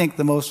 I think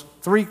the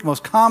three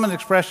most common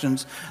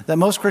expressions that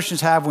most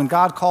Christians have when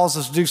God calls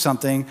us to do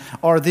something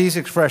are these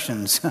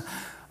expressions.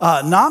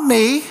 Not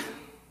me,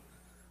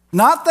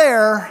 not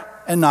there,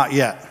 and not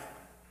yet.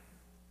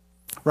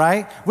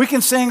 Right? We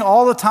can sing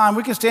all the time.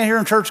 We can stand here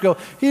in church and go,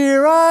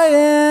 here I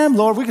am,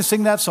 Lord. We can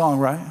sing that song,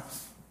 right?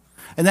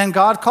 And then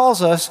God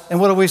calls us, and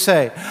what do we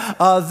say?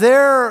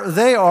 There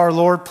they are,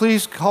 Lord,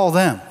 please call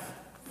them.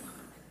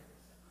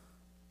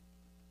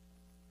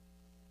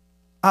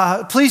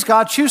 Please,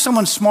 God, choose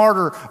someone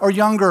smarter or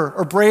younger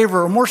or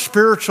braver or more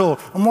spiritual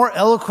or more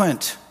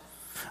eloquent.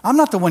 I'm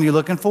not the one you're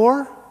looking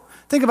for.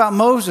 Think about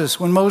Moses,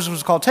 when Moses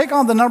was called. Take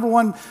on the number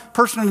one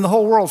person in the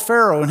whole world,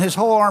 Pharaoh, and his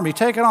whole army.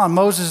 Take it on.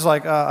 Moses is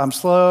like, I'm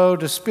slow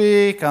to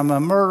speak. I'm a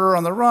murderer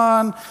on the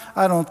run.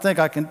 I don't think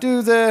I can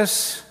do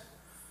this.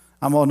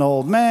 I'm an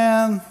old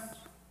man.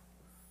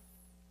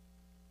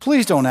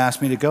 Please don't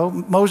ask me to go.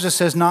 Moses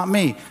says, not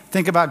me.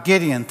 Think about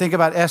Gideon. Think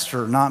about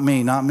Esther. Not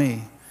me, not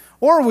me.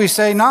 Or we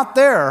say, not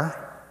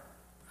there.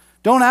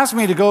 Don't ask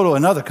me to go to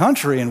another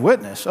country and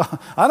witness.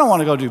 I don't want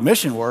to go do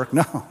mission work.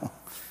 No.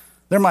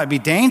 There might be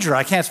danger.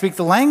 I can't speak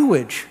the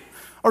language.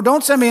 Or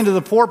don't send me into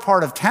the poor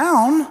part of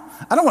town.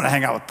 I don't want to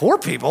hang out with poor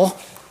people.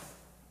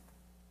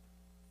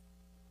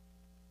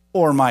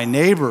 Or my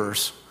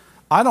neighbors.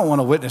 I don't want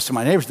to witness to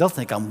my neighbors. They'll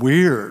think I'm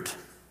weird.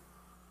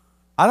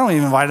 I don't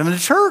even invite them to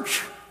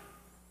church.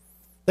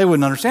 They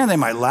wouldn't understand. They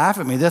might laugh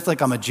at me. They'll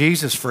think I'm a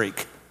Jesus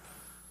freak.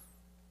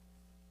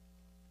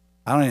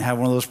 I don't even have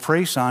one of those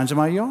praise signs in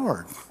my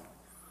yard.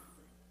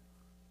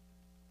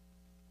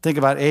 Think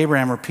about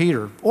Abraham or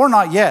Peter. Or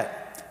not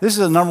yet. This is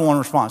the number one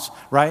response,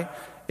 right?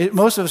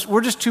 Most of us,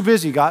 we're just too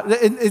busy, God.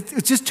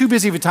 It's just too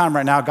busy of a time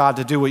right now, God,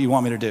 to do what you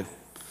want me to do.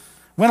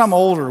 When I'm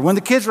older, when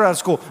the kids are out of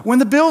school, when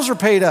the bills are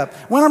paid up,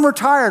 when I'm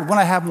retired, when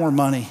I have more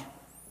money,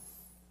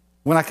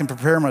 when I can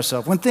prepare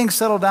myself, when things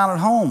settle down at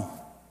home.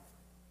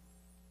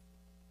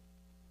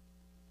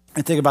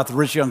 And think about the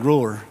rich young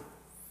ruler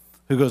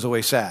who goes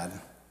away sad.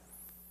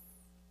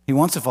 He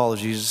wants to follow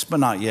Jesus, but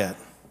not yet.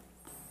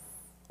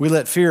 We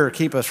let fear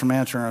keep us from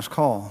answering our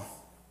call.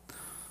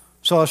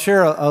 So I'll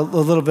share a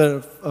little bit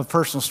of a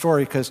personal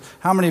story, because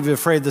how many of you are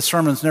afraid the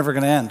sermon's never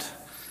going to end?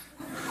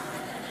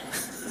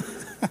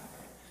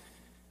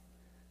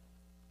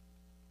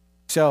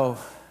 So,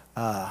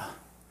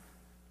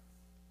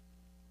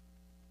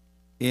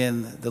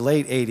 in the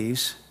late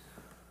 80s,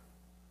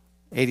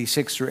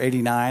 86 through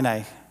 89,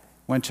 I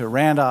went to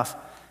Randolph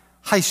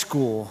High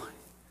School,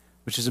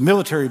 which is a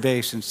military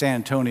base in San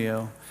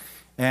Antonio,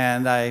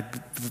 and I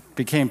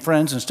became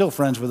friends and still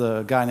friends with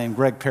a guy named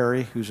Greg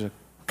Perry, who's a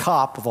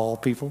cop of all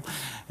people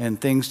and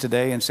things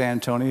today in San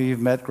Antonio. You've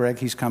met Greg.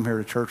 He's come here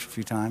to church a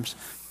few times.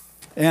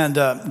 And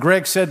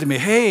Greg said to me,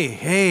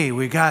 hey,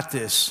 we got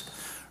this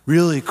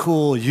really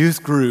cool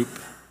youth group,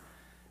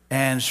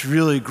 and it's a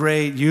really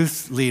great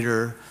youth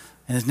leader,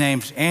 and his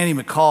name's Andy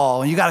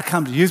McCall, and you got to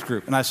come to youth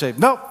group. And I say,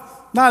 nope,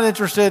 not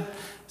interested.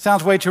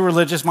 Sounds way too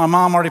religious. My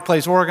mom already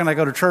plays organ. I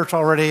go to church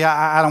already.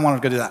 I don't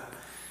want to go do that.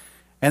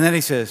 And then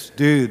he says,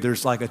 dude,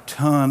 there's like a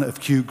ton of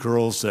cute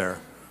girls there.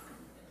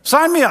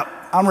 Sign me up.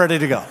 I'm ready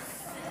to go.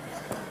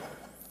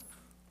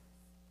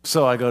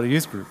 So I go to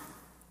youth group.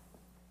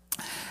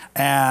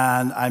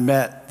 And I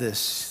met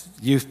this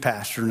youth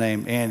pastor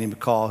named Andy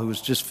McCall, who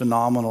was just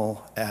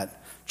phenomenal at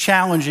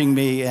challenging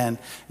me and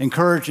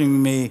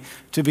encouraging me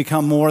to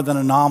become more than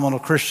a nominal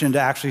Christian, to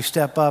actually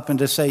step up and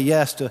to say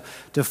yes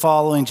to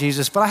following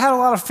Jesus. But I had a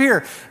lot of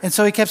fear. And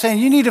so he kept saying,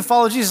 you need to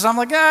follow Jesus. I'm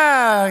like,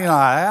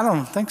 I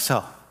don't think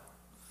so.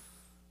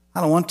 I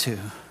don't want to.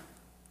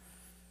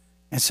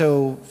 And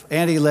so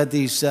Andy led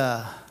these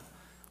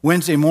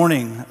Wednesday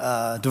morning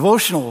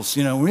devotionals.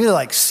 Really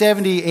like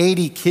 70,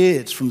 80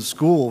 kids from the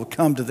school would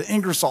come to the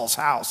Ingersoll's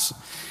house,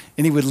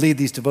 and he would lead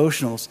these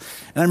devotionals.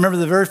 And I remember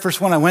the very first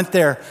one I went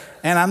there,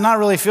 and I'm not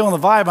really feeling the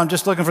vibe. I'm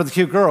just looking for the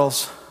cute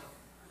girls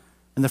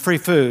and the free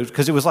food,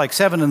 because it was like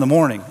 7 in the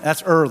morning.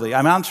 That's early.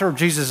 I'm not sure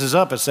Jesus is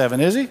up at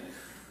 7, is he?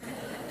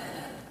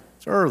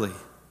 It's early.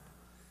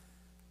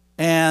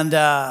 And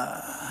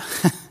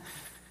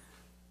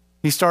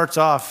he starts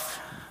off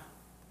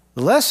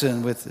the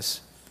lesson with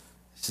this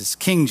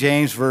King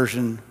James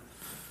Version.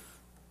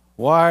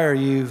 Why are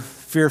you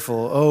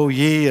fearful, O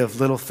ye of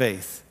little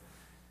faith?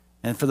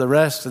 And for the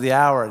rest of the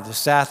hour, I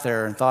just sat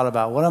there and thought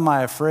about, what am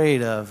I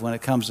afraid of when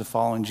it comes to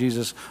following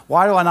Jesus?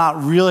 Why do I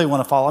not really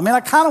want to follow? I mean,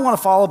 I kind of want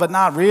to follow, but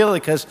not really,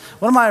 because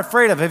what am I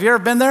afraid of? Have you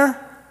ever been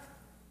there?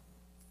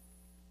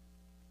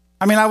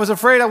 I mean, I was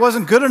afraid I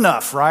wasn't good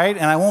enough, right?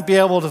 And I won't be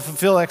able to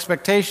fulfill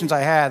expectations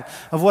I had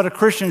of what a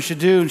Christian should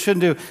do and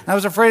shouldn't do. And I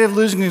was afraid of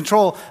losing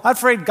control. I was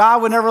afraid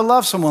God would never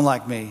love someone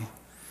like me,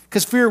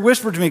 because fear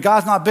whispered to me,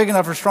 God's not big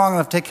enough or strong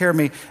enough to take care of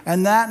me.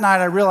 And that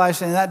night I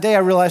realized, and that day I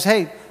realized,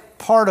 hey,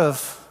 part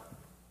of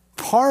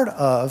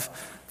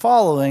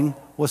following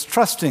was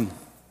trusting.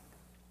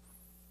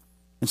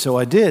 And so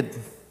I did.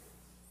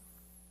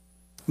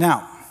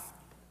 Now,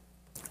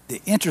 the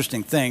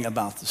interesting thing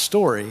about the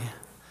story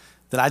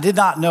that I did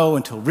not know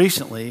until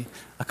recently,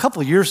 a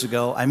couple of years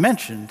ago, I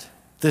mentioned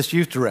this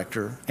youth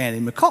director, Andy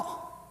McCall,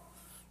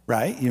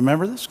 right? You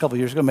remember this? A couple of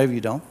years ago, maybe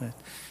you don't.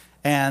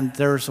 And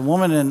there was a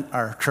woman in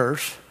our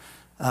church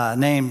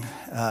named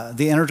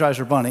the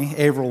Energizer Bunny,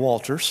 Avril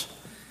Walters.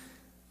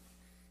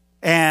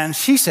 And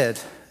she said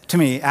to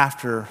me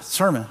after the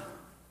sermon,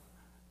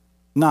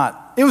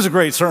 it was a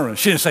great sermon.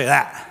 She didn't say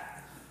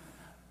that.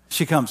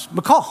 She comes,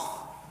 McCall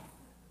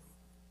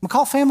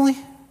family?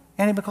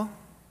 Andy McCall? I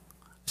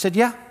said,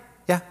 yeah.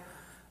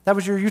 That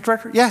was your youth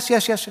director? Yes.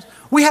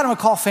 We had a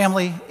McCall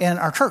family in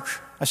our church.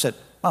 I said,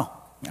 oh,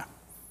 yeah.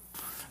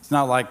 It's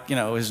not like,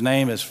 his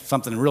name is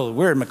something really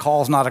weird.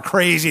 McCall's not a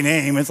crazy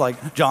name. It's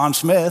like John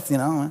Smith,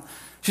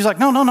 She's like,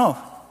 no.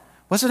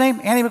 What's his name?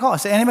 Andy McCall. I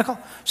said, Andy McCall.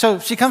 So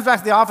she comes back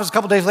to the office a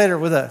couple days later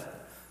with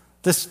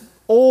this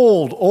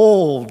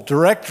old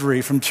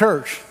directory from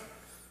church.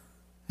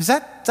 Is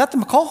that the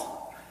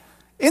McCall?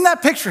 In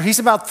that picture, he's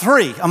about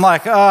 3. I'm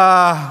like,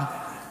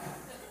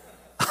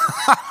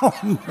 I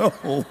don't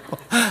know,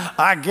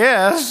 I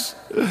guess.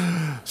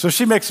 So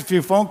she makes a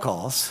few phone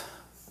calls,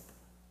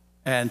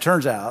 and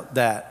turns out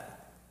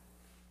that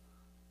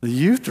the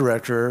youth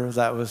director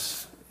that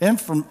was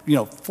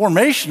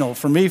formational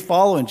for me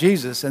following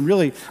Jesus and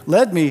really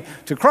led me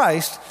to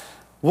Christ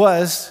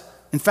was,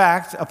 in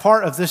fact, a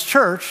part of this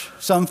church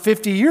some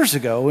 50 years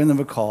ago in the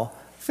McCall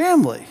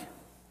family.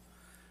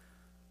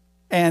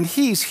 And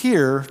he's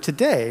here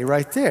today,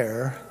 right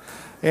there.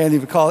 Andy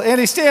McCall.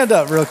 Andy, stand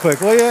up real quick,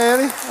 will you,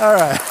 Andy? All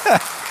right.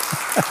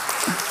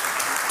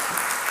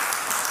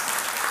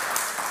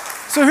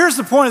 So here's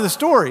the point of the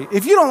story.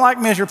 If you don't like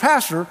me as your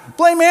pastor,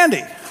 blame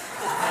Andy.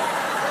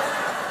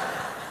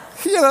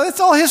 It's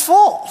all his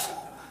fault.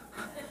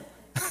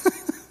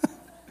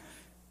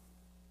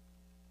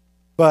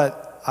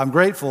 But I'm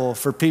grateful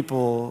for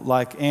people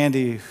like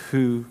Andy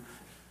who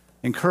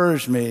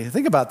encouraged me.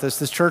 Think about this.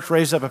 This church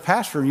raised up a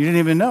pastor, and you didn't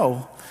even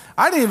know.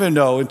 I didn't even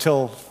know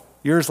until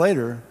years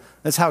later.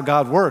 That's how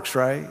God works,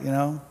 right?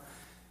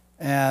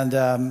 And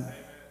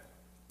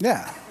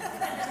yeah.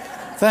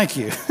 Thank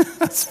you.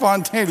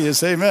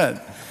 Spontaneous,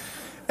 amen.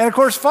 And of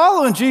course,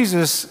 following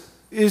Jesus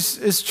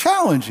is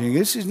challenging.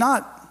 This is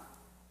not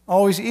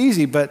always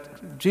easy,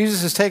 but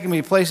Jesus has taken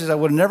me places I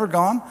would have never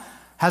gone,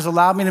 has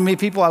allowed me to meet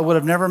people I would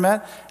have never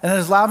met, and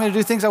has allowed me to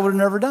do things I would have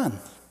never done.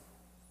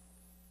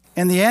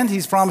 In the end,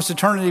 he's promised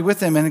eternity with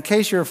him. And in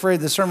case you're afraid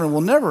the sermon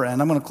will never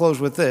end, I'm going to close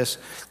with this.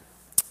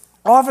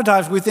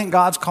 Oftentimes we think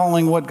God's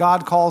calling, what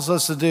God calls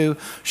us to do,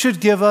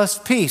 should give us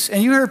peace.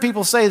 And you hear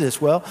people say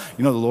this, well,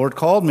 the Lord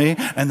called me,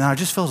 and then I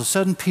just felt a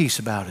sudden peace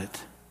about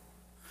it.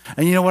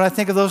 And you know what I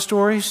think of those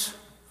stories?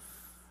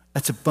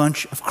 That's a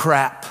bunch of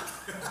crap.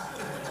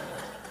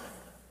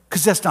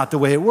 Because that's not the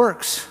way it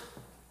works.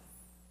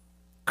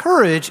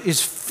 Courage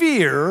is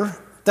fear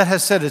that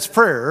has said its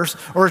prayers.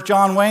 Or as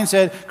John Wayne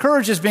said,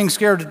 courage is being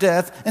scared to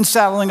death and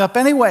saddling up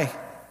anyway.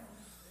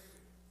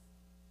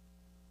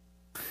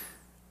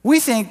 We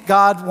think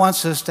God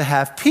wants us to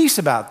have peace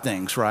about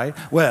things, right?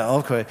 Well,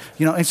 okay.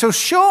 And so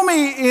show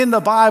me in the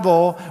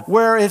Bible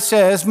where it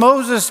says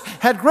Moses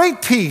had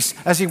great peace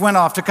as he went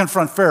off to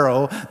confront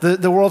Pharaoh,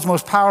 the world's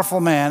most powerful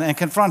man, and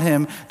confront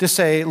him to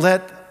say,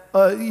 let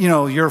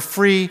your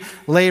free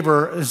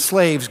labor and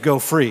slaves go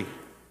free.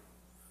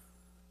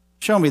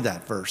 Show me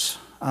that verse.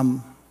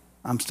 I'm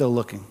still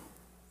looking.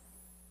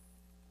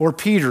 Or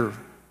Peter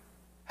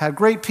had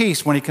great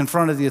peace when he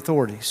confronted the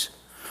authorities.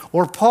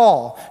 Or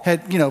Paul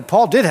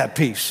did have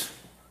peace,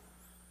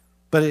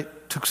 but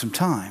it took some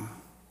time.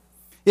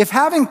 If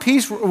having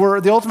peace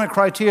were the ultimate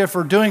criteria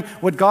for doing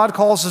what God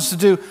calls us to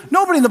do,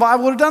 nobody in the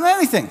Bible would have done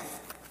anything.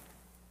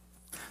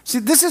 See,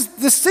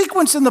 the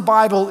sequence in the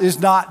Bible is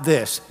not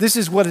this. This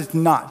is what it's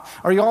not.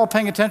 Are you all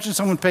paying attention?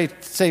 Someone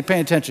say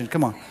pay attention.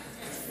 Come on.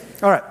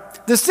 All right.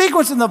 The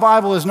sequence in the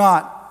Bible is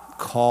not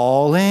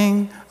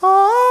calling,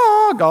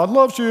 God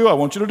loves you, I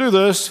want you to do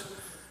this.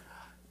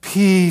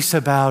 Peace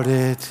about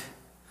it.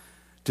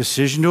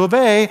 Decision to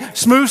obey,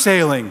 smooth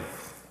sailing.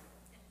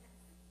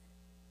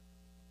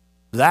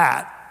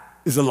 That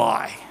is a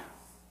lie.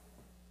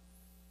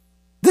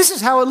 This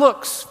is how it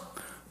looks.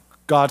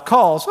 God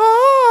calls,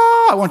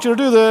 I want you to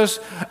do this.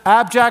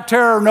 Abject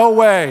terror, no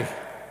way.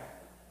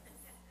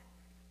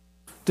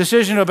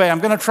 Decision to obey, I'm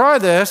going to try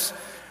this.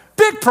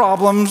 Big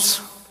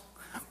problems,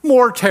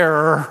 more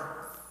terror.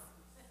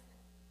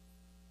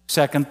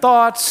 Second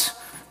thoughts,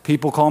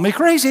 people call me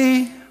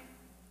crazy.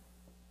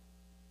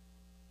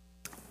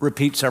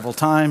 Repeat several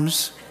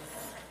times.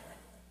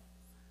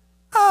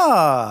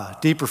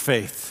 Deeper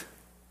faith.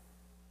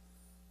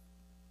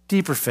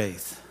 Deeper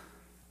faith.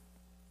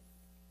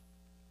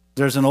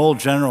 There's an old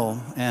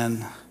general,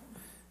 and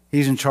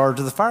he's in charge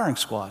of the firing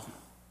squad.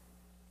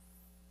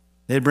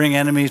 They'd bring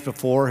enemies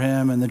before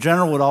him, and the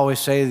general would always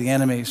say to the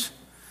enemies,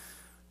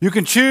 you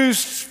can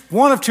choose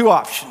one of two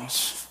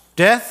options,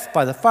 death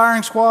by the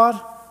firing squad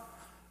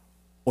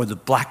or the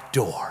black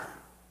door.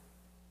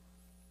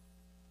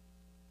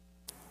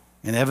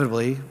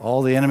 Inevitably,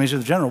 all the enemies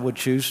of the general would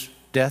choose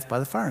death by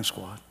the firing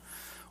squad.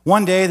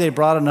 One day, they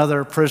brought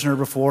another prisoner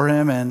before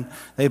him, and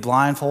they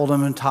blindfold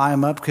him and tie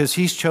him up because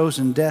he's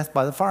chosen death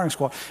by the firing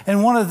squad.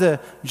 And one of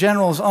the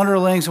general's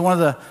underlings, and one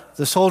of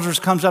the soldiers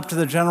comes up to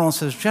the general and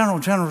says,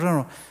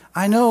 General,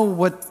 I know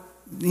what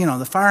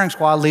the firing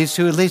squad leads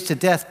to. It leads to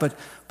death, but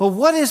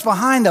what is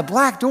behind the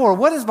black door?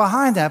 What is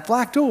behind that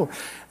black door?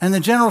 And the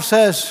general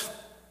says,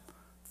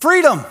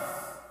 freedom.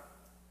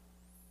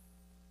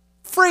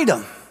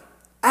 Freedom.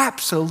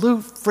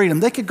 Absolute freedom.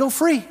 They could go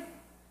free.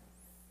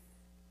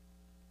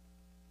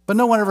 But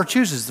no one ever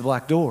chooses the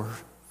black door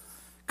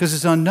because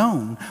it's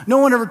unknown. No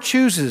one ever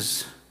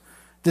chooses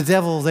the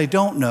devil they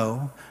don't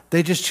know.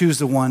 They just choose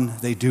the one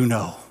they do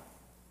know.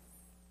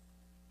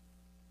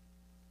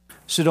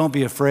 So don't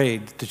be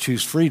afraid to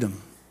choose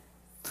freedom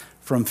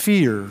from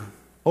fear,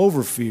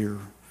 over fear.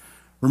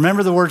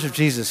 Remember the words of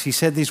Jesus. He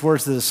said these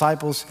words to the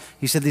disciples.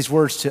 He said these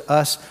words to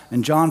us.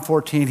 In John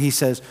 14, he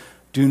says,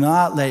 do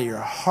not let your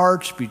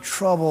hearts be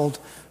troubled.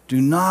 Do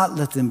not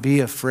let them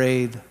be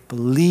afraid.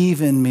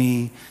 Believe in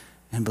me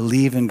and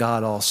believe in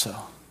God also.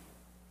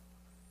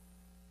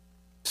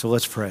 So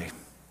let's pray.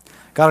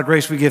 God of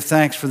grace, we give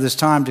thanks for this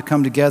time to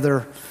come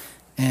together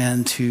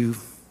and to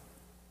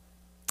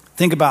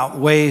think about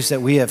ways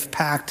that we have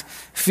packed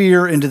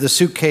fear into the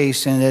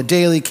suitcase and the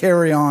daily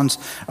carry-ons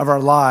of our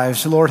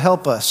lives. Lord,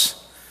 help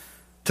us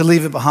to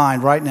leave it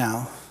behind right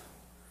now.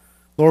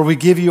 Lord, we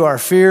give you our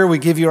fear, we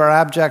give you our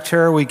abject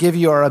terror, we give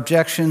you our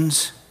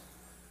objections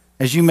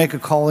as you make a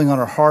calling on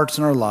our hearts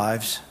and our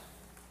lives.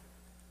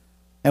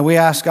 And we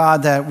ask,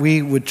 God, that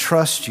we would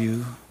trust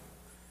you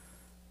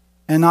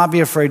and not be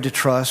afraid to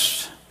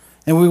trust.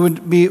 And we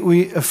would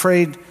be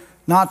afraid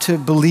not to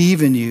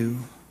believe in you,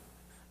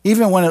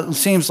 even when it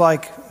seems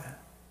like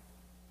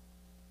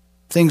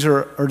things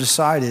are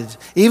decided.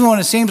 Even when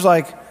it seems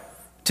like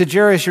to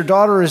Jairus, your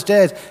daughter is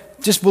dead.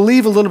 Just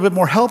believe a little bit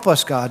more. Help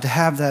us, God, to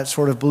have that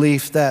sort of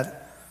belief,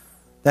 that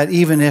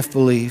even if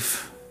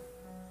belief.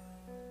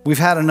 We've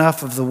had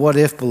enough of the what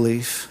if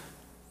belief.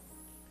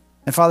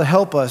 And Father,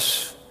 help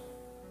us,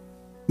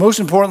 most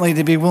importantly,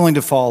 to be willing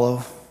to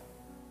follow,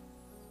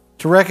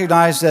 to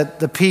recognize that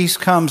the peace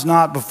comes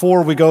not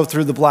before we go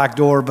through the black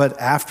door, but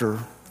after.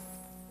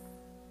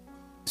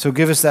 So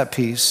give us that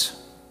peace.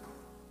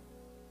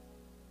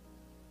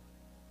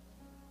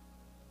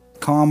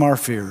 Calm our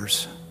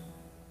fears.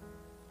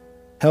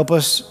 Help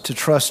us to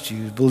trust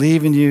you,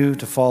 believe in you,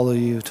 to follow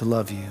you, to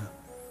love you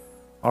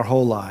our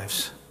whole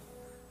lives.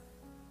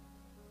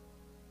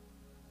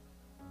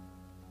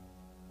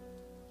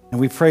 And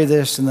we pray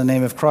this in the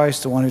name of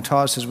Christ, the one who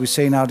taught us, as we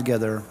say now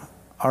together,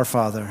 Our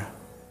Father,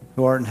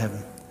 who art in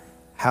heaven,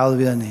 hallowed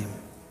be thy name.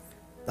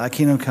 Thy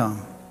kingdom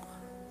come,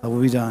 thy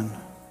will be done,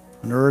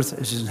 on earth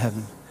as it is in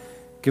heaven.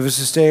 Give us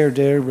this day our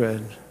daily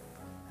bread,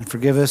 and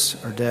forgive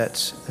us our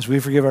debts as we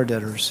forgive our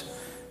debtors.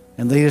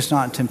 And lead us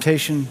not in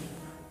temptation,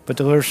 but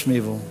deliver us from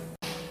evil.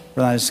 For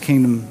thine is the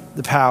kingdom,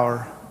 the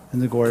power,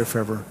 and the glory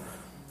forever.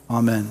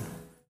 Amen.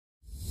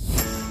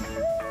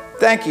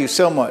 Thank you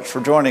so much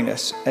for joining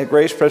us at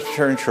Grace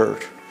Presbyterian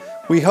Church.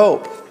 We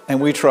hope and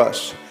we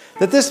trust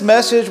that this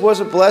message was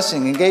a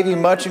blessing and gave you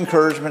much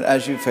encouragement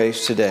as you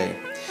face today.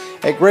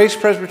 At Grace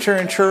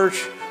Presbyterian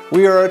Church,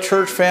 we are a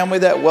church family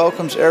that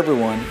welcomes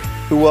everyone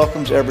who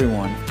welcomes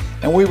everyone,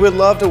 and we would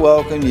love to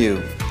welcome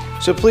you.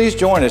 So please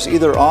join us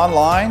either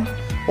online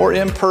or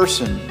in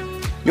person.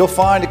 You'll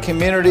find a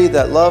community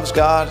that loves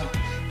God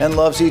and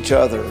loves each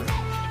other,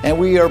 and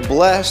we are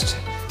blessed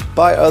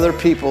by other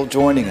people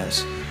joining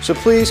us. So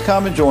please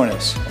come and join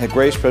us at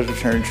Grace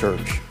Presbyterian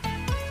Church.